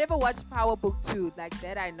 I've never watched Power Book 2 like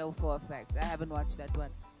that. I know for a fact. I haven't watched that one.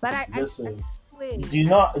 But I Listen, swear, do you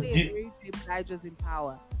not- I swear do- Mary J. Blige was in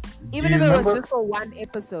Power, Do even you if it was remember? just for one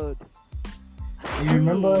episode. Do you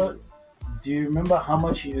remember? Do you remember how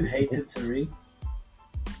much you hated Tariq?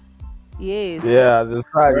 Yes. Yeah, the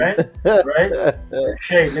sun. Right?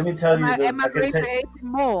 Shay, let me tell you this. Am I going to hate him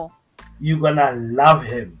more? You're gonna love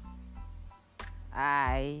him.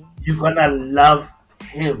 Aye. You're gonna love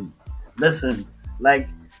him. Listen, like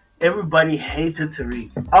everybody hated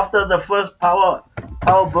Tariq after the first Power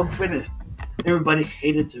Book finished. Everybody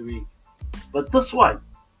hated Tariq, but this one,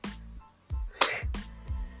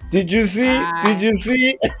 Did you see? Did you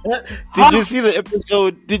see? Huh? Did you see the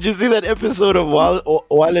episode? Did you see that episode of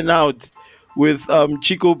Wildin' Out with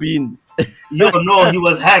Chico Bean? yo, no, he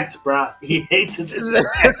was hacked, bruh. He hated it.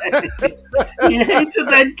 He hated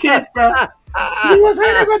that kid, bruh. He was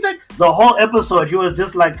hating with that. The whole episode, he was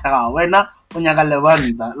just like, when like, for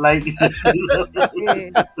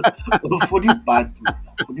the bad,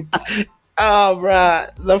 for the bad. Ah, bruh.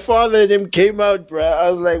 The father and him came out, bruh. I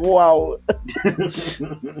was like, wow.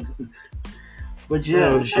 But yeah,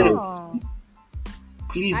 Oh, Shay, Oh.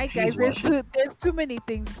 please Hi guys, watch it. there's too many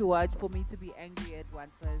things to watch for me to be angry at one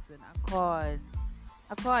person.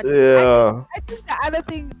 I can't. Yeah. I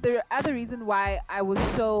think the other reason why I was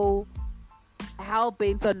so hell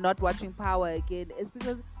bent on not watching Power again is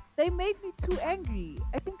because they made me too angry.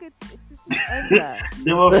 I think it's just anger.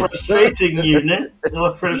 They were frustrating you, ne? They were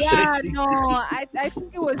Yeah, frustrating no, I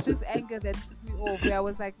think it was just anger that took me off. Where I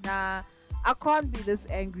was like, nah, I can't be this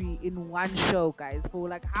angry in one show, guys. For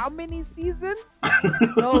like how many seasons?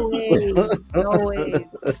 No way, no way.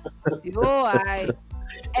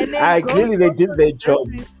 And then Clearly they did their job.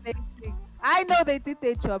 I know they did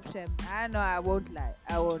their job, Shem. I know. I won't lie.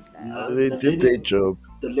 No, They the did their lady, job.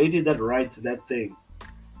 the lady that writes that thing,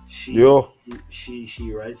 she Yo. she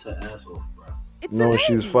writes her ass off, bro. It's No, a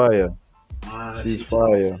she's lady. fire. She's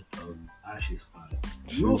fire. She's fire.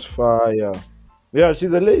 She's fire. Yeah,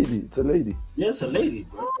 she's a lady. It's a lady. Yeah, it's a lady,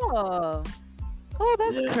 bro. Oh,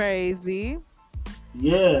 that's Yeah. crazy.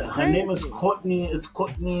 Yeah, That's her name is crazy. Courtney. It's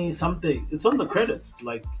Courtney something. It's on the credits,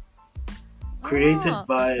 like created Oh,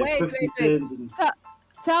 by wait, 50 wait. Cent. And,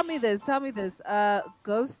 Tell me this.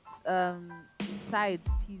 Ghost's side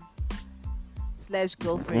piece /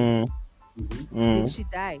 girlfriend. Mhm. Did she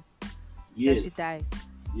die? Yes, Did she die?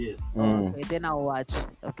 yes. Oh, okay, then I'll watch.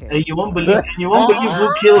 Okay. And you won't believe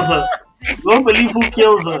who kills her. You won't believe who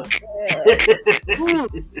kills her. Ooh,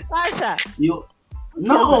 Sasha, You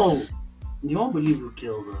no, you won't believe who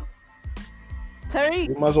kills her. Tariq.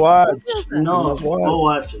 You must watch. No, must watch. go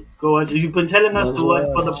watch it. Go watch it. You've been telling us Must to watch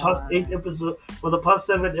for watch. the past 8 episodes, for the past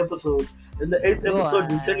 7 episodes. In the 8th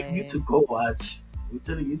episode, we're telling you to go watch. We're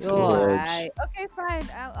telling you to go watch. Alright. Okay, fine.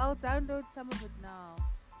 I'll download some of it now,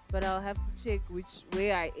 but I'll have to check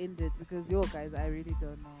where I ended because guys, I really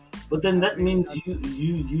don't know. But then that means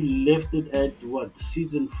you left it at what,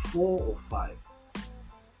 season 4 or 5?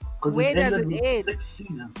 Because Where it does ended it with end? 6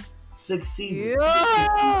 seasons. 6 seasons.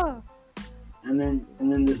 Yeah. And then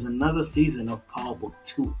there's another season of Power Book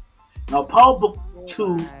 2. Now Power Book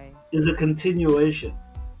 2 is a continuation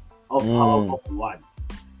of Power Book 1.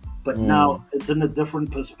 But now it's in a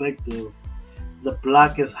different perspective. The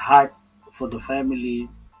black is hot for the family.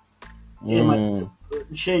 Yeah,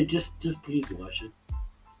 Shay, just please watch it.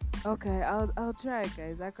 Okay, I'll try,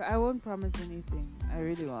 guys. I won't promise anything. I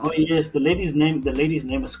really won't. Oh yes, the lady's name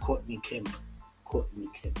is Courtney Kemp. Courtney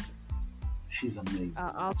Kemp. She's amazing.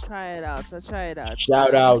 I'll try it out. Shout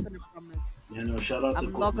out. I'm not gonna promise. You know, shout out to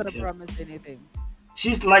I'm not Courtney gonna Kemp. promise anything.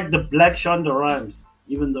 She's like the black Shonda Rhimes,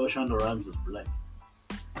 even though Shonda Rhimes is black.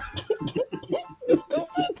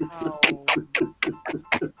 Wow.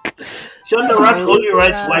 Shonda Rhimes only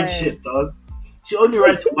writes white Guys. shit, dog. She only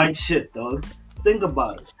writes white shit, dog. Think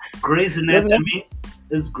about it. Grey's Anatomy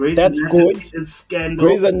is Grey's That's Anatomy good. is Scandal.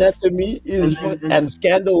 Grey's Anatomy is and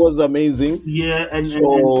Scandal was amazing. Yeah,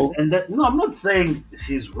 So and that no, I'm not saying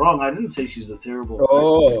she's wrong. I didn't say she's a terrible writer.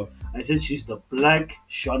 oh, I said she's the black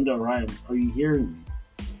Shonda Rhimes. Are you hearing me?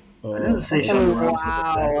 I didn't oh, say Shonda Rhimes was a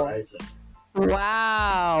black Wow. writer.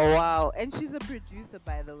 Wow. And she's a producer,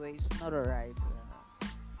 by the way. She's not a writer.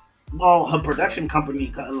 Well, her production company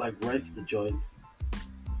kind of like writes the joints.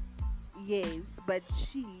 Yes, but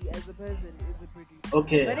she, as a person, is a producer.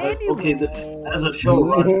 Okay, But okay. anyway. As a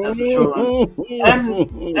showrunner,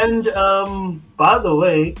 and by the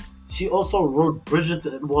way, she also wrote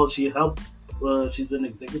Bridgerton. Well, she helped. She's an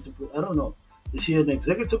executive. I don't know. Is she an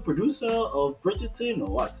executive producer of Bridgerton or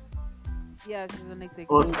what? Yeah, she's an executive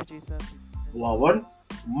Awesome. producer. Well, one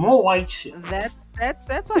more white shit.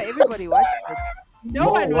 That's why everybody watched it. No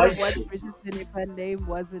More one would white have watched shit. Bridgerton if her name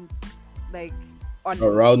wasn't like on it.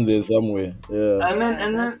 around there somewhere. Yeah. And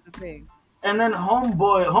then That's the thing. and then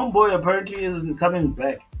homeboy apparently isn't coming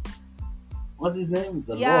back. What's his name?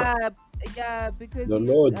 The Lord. Yeah, because The he's,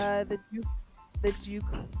 Lord. the Duke.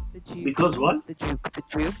 Because what? The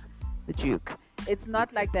Duke. It's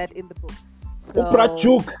not like that in the books. Oprah So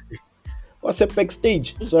Chuk. What's a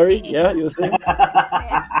backstage? Sorry, yeah, you were saying?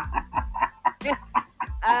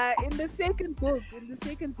 in the second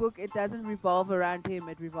book, it doesn't revolve around him.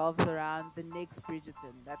 It revolves around the next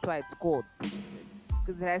Bridgerton. That's why it's called Bridgerton,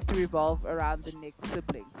 because it has to revolve around the next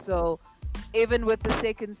sibling. So even with the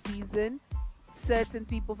second season, certain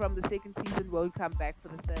people from the second season won't come back for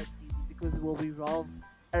the third season because it will revolve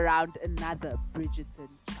around another Bridgerton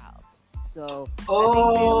child. So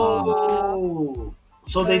Oh,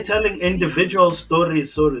 so they're telling individual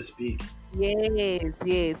stories, so to speak. yes.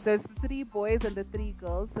 So it's the 3 boys and the 3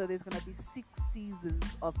 girls. So there's gonna be 6 seasons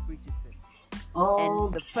of Bridgerton.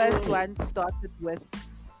 And the first Okay. one started with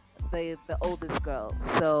the oldest girl.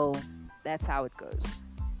 So that's how it goes.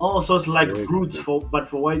 Oh, so it's like Very Roots cool. but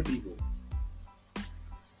for white people.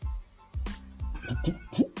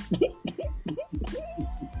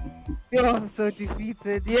 Yo, I'm so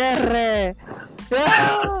defeated. Yeah.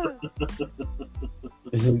 Yeah.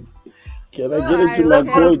 Can I No, get I into That's my can't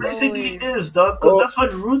what it point? basically always. is, dog. Because Oh, that's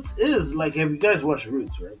what Roots is. Like, have you guys watched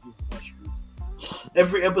Roots, right? You've watched Roots.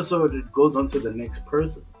 Every episode, it goes on to the next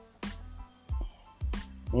person.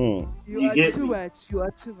 hmm. You You are get too me? much. You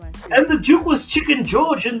are too much. And the Duke was Chicken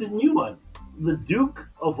George in the new one. The Duke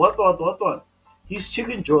of what? He's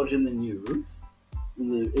Chicken George in the new Roots.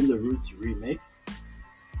 In the Roots remake.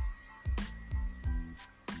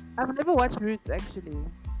 I've never watched Roots actually.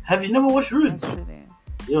 Have you never watched Roots? Actually,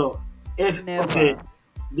 Yo, if never. okay,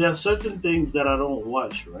 there are certain things that I don't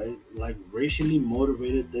watch, right? Like racially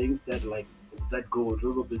motivated things that go a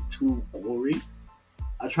little bit too gory.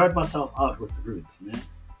 I tried myself out with Roots, man.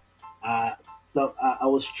 I I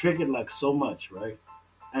was triggered like so much, right?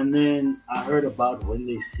 And then I heard about When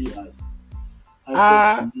They See Us. I Ah,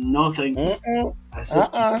 said no, thank you. mm-mm, I said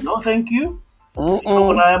uh-uh, no, thank you. You know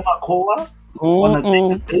what mm-mm, I am a cola on a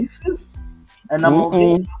daily mm-mm, basis, and I'm okay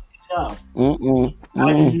mm-mm, with the job. mm-mm, I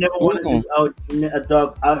mm-mm, never wanted mm-mm. to out a dog.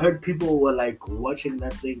 I heard people were like watching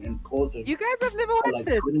that thing and pausing You guys have never for watched like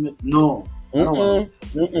it. 20 minutes. No, I don't want to watch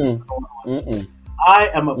that. Mm-mm, I don't want to watch that. mm-mm, I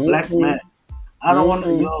am a black mm-mm, man. I don't want to.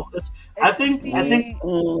 mm-mm, Yo, I It's think really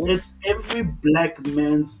mm-mm. it's every black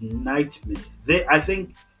man's nightmare. I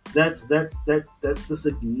think that's the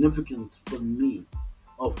significance for me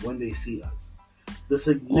of When They See Us. The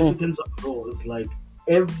significance of it all is like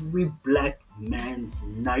every black man's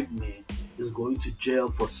nightmare is going to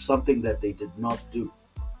jail for something that they did not do.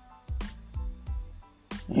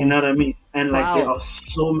 You know what I mean? And like there wow. are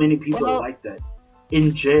so many people Well, like that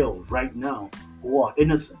in jail right now who are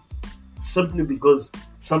innocent simply because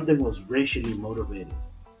something was racially motivated.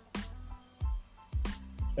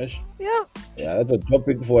 Gosh. yeah, Yeah, that's a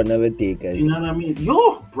topic for another day, guys. You know what I mean?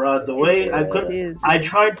 Yo, bruh, the way I it could is. I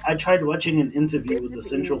tried watching an interview with the Definitely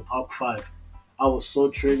Central is. Park Five. I was so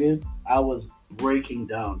triggered. I was breaking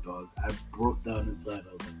down, dog. I broke down inside.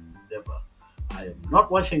 I was like, never. I am not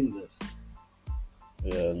watching this.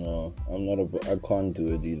 Yeah, no, I'm not I can't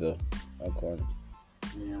do it either. I can't.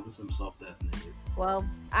 Yeah, with some soft ass niggas. Well,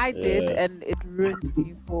 I did, Yeah. and it ruined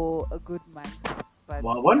me for a good month. But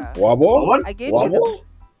What one? yeah, Wabo? What? I get you. Wabo?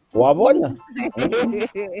 Wabona?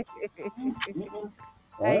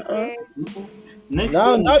 I Uh-uh. get Next Now,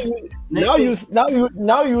 thing, now you, next now thing, you,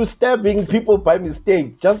 now you stabbing people by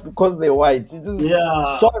mistake just because they're white. It is,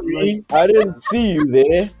 yeah, sorry, I didn't see you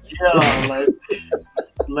there. yeah,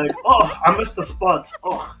 like, oh, I missed the spots.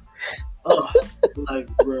 Oh, Oh, like,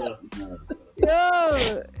 bruh. Nah,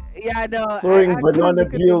 Yo, yeah, no, Throwing I couldn't banana look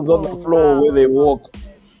at them peels on for the a floor where while. they walk.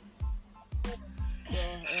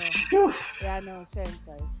 phew. Yeah, no, change,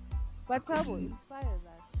 guys. But Thabo, inspire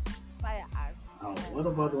us. Inspire us. Oh, Inspire what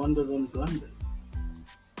about us. wonders and blunders?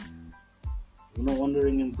 You know,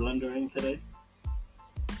 wondering and blundering today?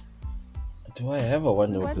 Do I have a You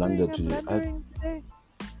wonder blunder wondering and today? blundering today?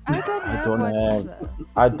 I don't I have don't one have. either.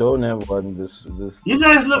 I don't have one You this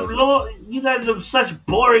guys live past. low. You guys live such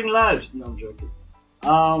boring lives. No, I'm joking.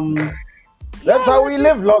 Um, That's Yeah, how but we the thing,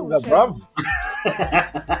 live oh, longer, bruv.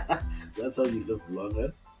 Shane. that's how you live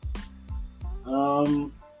longer.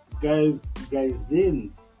 Um,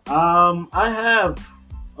 zins. I have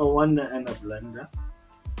a wonder and a blender.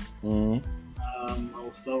 Mm.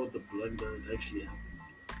 I'll start with the blender. It actually happened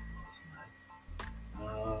last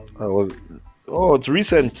night. Oh, oh, it's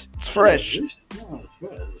recent. It's Yeah, fresh. no, it's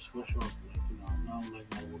fresh. It's fresh off. Like, now like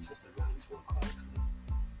my little sister got into a car accident.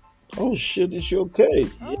 Oh shit, is she okay?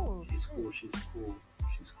 Yeah, Oh, she's cool. She's cool.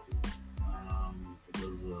 She's cool.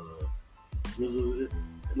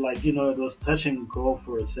 Like, it was touch and go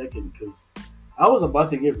for a second because I was about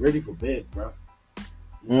to get ready for bed, bro.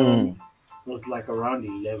 You know what I mean? It was like around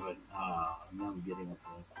 11. Now I'm getting a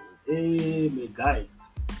phone call. Hey, my guy,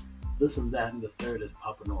 this and that and the third is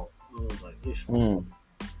popping off. I was like, ish. Mm.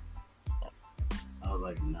 I was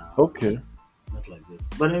like, nah, Okay, not like this.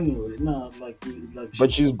 But anyway, no,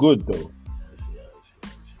 but she's good though.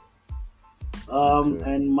 Okay.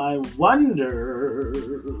 And my wonder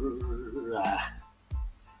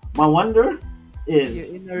you're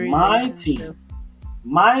is in a my relationship.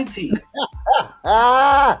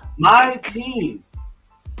 Ah! my team.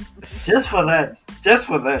 Just for that,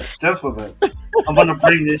 I'm gonna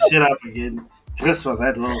bring this shit up again, just for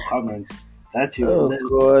that little comment. That you, Oh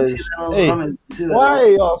you see gosh. that little Hey, comment? You see that? why are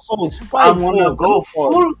you so spiteful? Come on.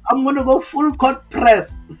 I'm gonna go full court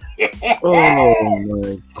press. Oh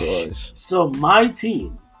my gosh. So my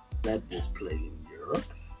team that is playing in Europe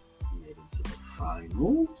made it to the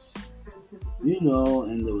finals,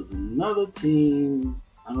 and there was another team.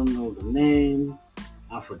 I don't know the name.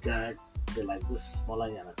 I forgot. They're like this smaller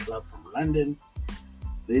Yana club from London.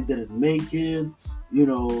 They didn't make it.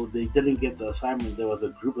 They didn't get the assignment. There was a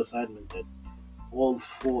group assignment that all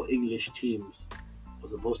four English teams were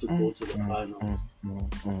supposed to go to the finals.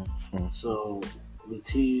 So the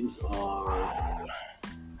teams are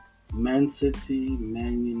Man City,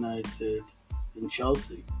 Man United, and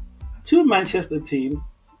Chelsea. Two Manchester teams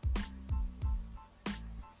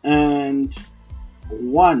and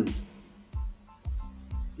one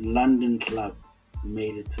London club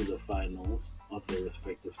made it to the finals of their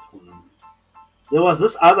respective tournaments. There was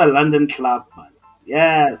this other London club, man.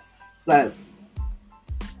 Yes, yes.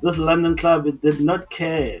 This London club, it did not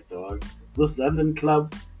care, dog. This London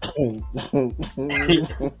club, they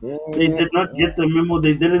did not get the memo.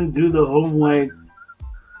 They didn't do the homework.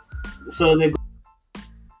 So they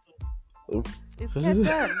Is Cat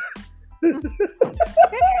done? Is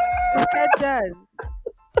Cat done?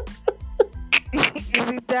 Is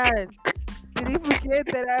he done? Did he forget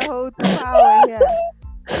that I hold the power here?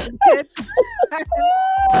 Cat,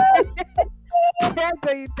 Cat,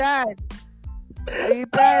 are you done? Are you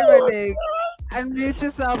done, my nigga? Unmute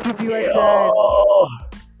yourself if you are done.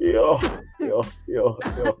 Yo.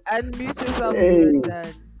 Unmute yourself if Hey. you are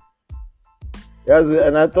done. Yes,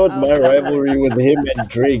 and I thought my rivalry with him and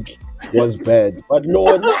Drake was bad. But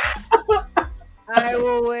Lord, I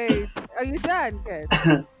will wait. Are you done, Cat?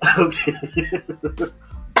 okay.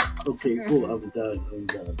 Okay, cool. I'm done.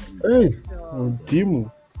 hey, Sure.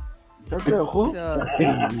 Timu. Sure.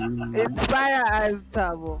 Inspire us,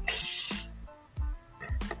 Thabo.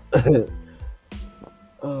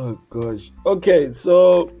 Oh gosh. Okay,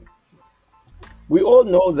 so we all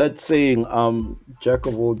know that saying, jack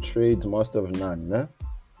of all trades, master of none, né?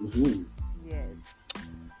 Mm-hmm. Yes.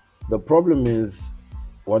 The problem is,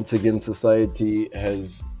 once again, society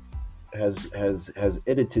has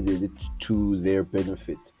edited it to their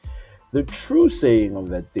benefit. The true saying of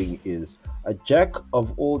that thing is, a jack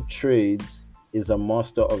of all trades is a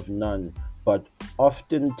master of none, but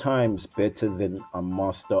oftentimes better than a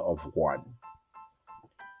master of one.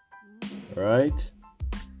 Right?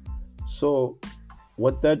 So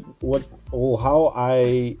how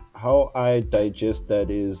I digest that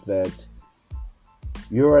is that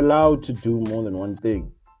you're allowed to do more than one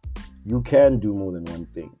thing. You can do more than one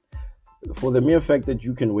thing. For the mere fact that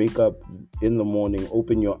you can wake up in the morning,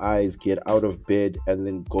 open your eyes, get out of bed, and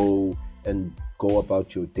then go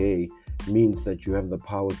about your day means that you have the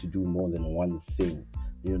power to do more than one thing.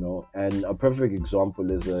 And a perfect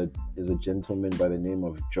example is a gentleman by the name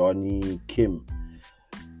of Johnny Kim.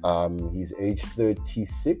 He's age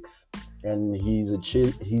 36, and he's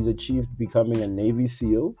achieved becoming a Navy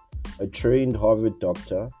SEAL, a trained Harvard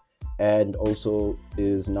doctor, and also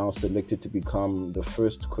is now selected to become the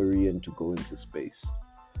first Korean to go into space.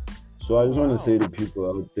 So I just want to say to people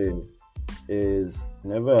out there is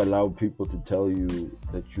never allow people to tell you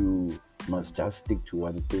that you must just stick to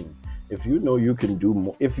one thing. If you know you can do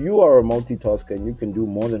more, if you are a multitasker and you can do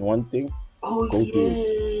more than one thing, Oh go do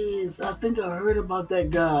it. yes, I think I heard about that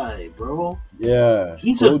guy, bro. Yeah,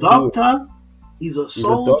 He's go a do it. doctor. He's a He's a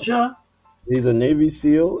doctor. soldier. He's a Navy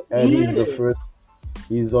SEAL, and he's the Yeah. first.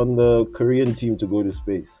 He's on the Korean team to go to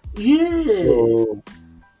space. Yeah. So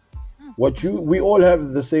we all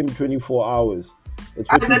have the same 24 hours. It's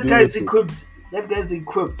what you that do guy's with it. equipped. That guy's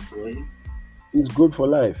equipped, boy. It's good for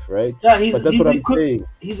life, right? Yeah, he's But that's what I'm equipped. saying.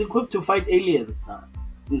 He's equipped to fight aliens now.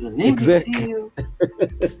 He's a Navy Exactly. SEAL.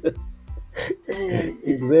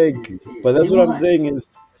 Exactly. But that's what I'm saying is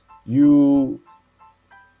you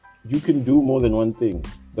can do more than one thing.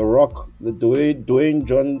 The Rock, the Dwayne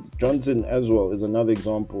Johnson as well is another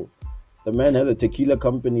example. The man has a tequila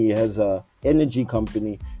company, he has a energy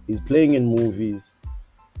company, he's playing in movies,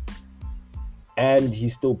 and he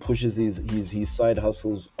still pushes his side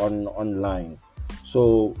hustles online.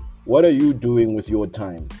 So what are you doing with your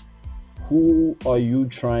time? Who are you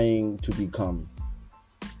trying to become?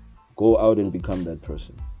 Go out and become that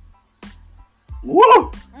person.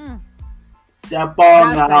 Woo!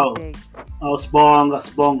 Siyabonga hawo. Oh, sibonga.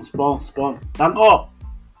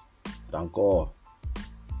 Danko.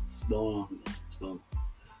 Sibonga.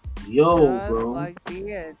 Yo, Just bro. like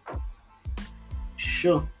that.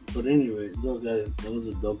 Sure. But anyway, those guys, that was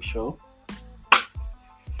a dope show.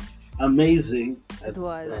 Amazing. It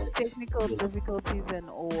was technical difficulties and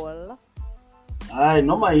all. I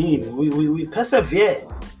know my aim. We persevere.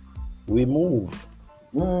 We move.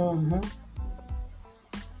 Mm-hmm.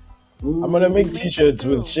 I'm gonna make t-shirts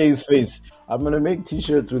with Shay's face. I'm gonna make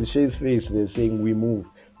t-shirts with Shay's face. They're saying we move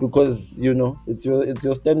because it's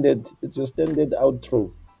your standard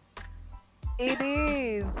outro. It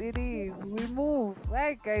is. We move.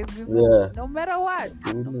 Right, guys, we move. Yeah. No matter what.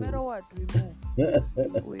 We No move. matter what, we move.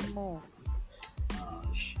 We move. Oh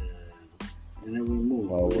shit. And then we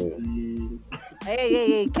move. Oh, wait.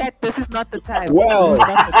 Hey, Cat, this is not the time. Well, This is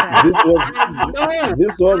not the time.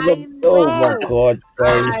 this was I oh my know. god,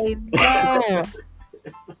 guys. I know.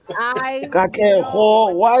 I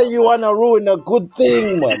Kakeho, why you wanna ruin a good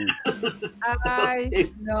thing, man?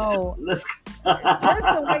 know. Let's Just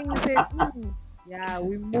the way you said, yeah,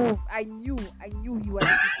 we move. I knew you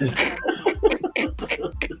wanted to say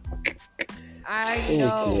something. I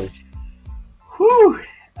know. Whew.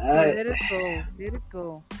 So let it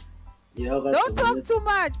go. Don't talk too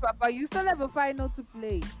much, Papa. You still have a final to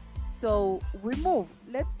play. So we move.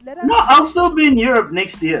 Let us No, I'll still be in Europe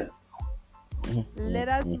next year. let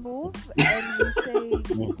us move and we say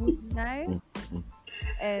good night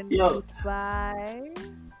and goodbye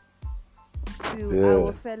to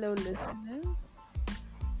our fellow listeners.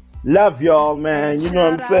 Love y'all, man. You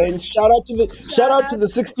know what I'm saying? Shout out to the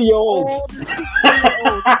 60-year-olds. All the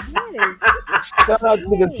 60-year-olds. Yes. Shout out to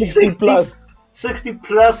the 60 plus. 60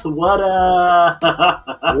 plus, what up?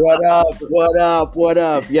 What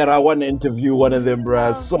up? Yeah, I want to interview one of them,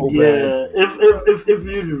 bruh. So bad. Yeah, if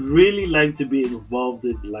you'd really like to be involved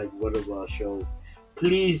in like one of our shows,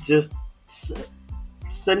 please just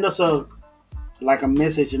send us a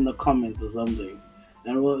message in the comments or something,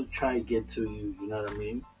 and we'll try to get to you. You know what I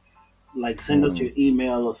mean? Like send us your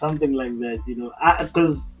email or something like that.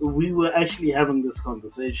 Because we were actually having this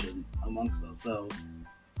conversation amongst ourselves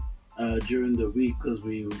during the week because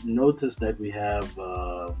we noticed that we have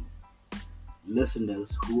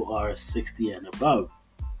listeners who are 60 and above,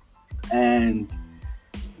 and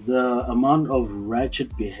the amount of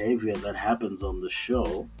ratchet behavior that happens on the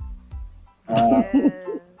show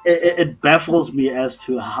it baffles me as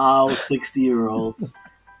to how 60-year-olds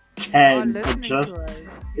can just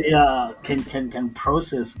can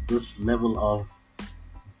process this level of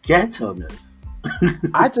ghetto-ness.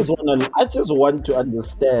 I just want to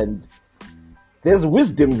understand. There's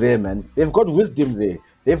wisdom there, man. They've got wisdom there.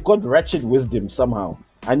 They've got ratchet wisdom somehow.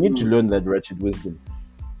 I need to learn that ratchet wisdom.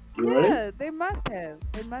 Yeah, they must have.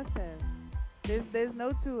 There's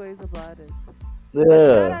no two ways about it. Yeah. But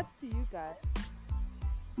shout outs to you guys.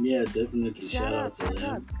 Yeah, definitely. Shout out to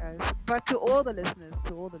them. Guys. But to all the listeners,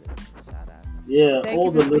 shout out. Yeah, Thank all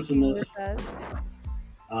you the for sticking listeners. with us.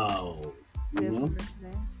 Oh, you know,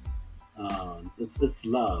 Definitely. it's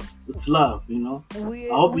love. It's love, you know. We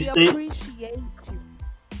I hope you stay. appreciate you.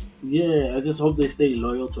 Yeah, I just hope they stay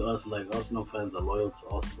loyal to us, like Arsenal fans are loyal to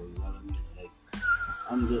Arsenal. You know what I mean? Like,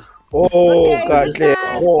 I'm just. Oh, Okay, good Katle. night.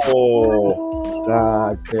 Oh,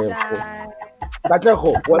 Katle. Good night.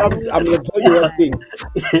 Katle. Well, I'm going to tell you one thing.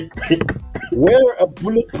 Wear a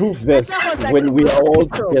bulletproof vest That was like when the we are all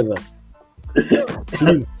mosquito. together.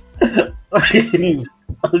 Please, please.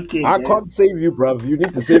 Okay, I guys. can't save you, bruv. You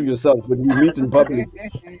need to save yourself when we meet in public.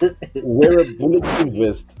 Wear a bulletproof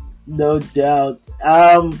vest. No doubt.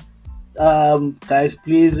 Guys,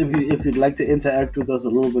 please, if you'd like to interact with us a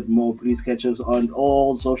little bit more, please catch us on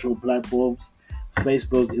all social platforms: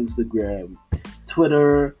 Facebook, Instagram,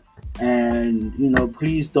 Twitter, and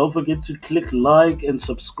please don't forget to click like and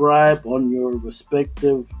subscribe on your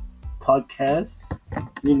respective podcasts.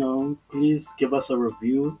 Please give us a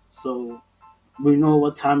review so we know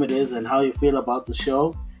what time it is and how you feel about the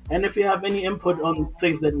show. And if you have any input on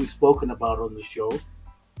things that we've spoken about on the show,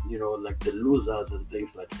 like the losers and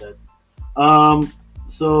things like that.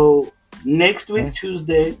 So next week,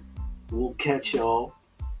 Tuesday, we'll catch y'all.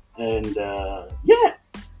 And yeah,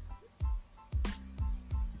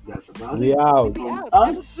 that's about We it. out. Be out.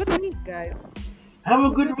 Us. Have a good week, guys. Have a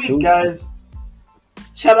good week, guys.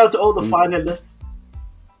 Shout out to all the finalists.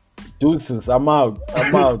 Deuces. I'm out.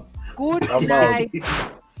 I'm out. Good I'm out. night.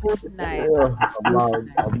 Good night. I'm out.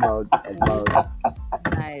 I'm out. I'm out.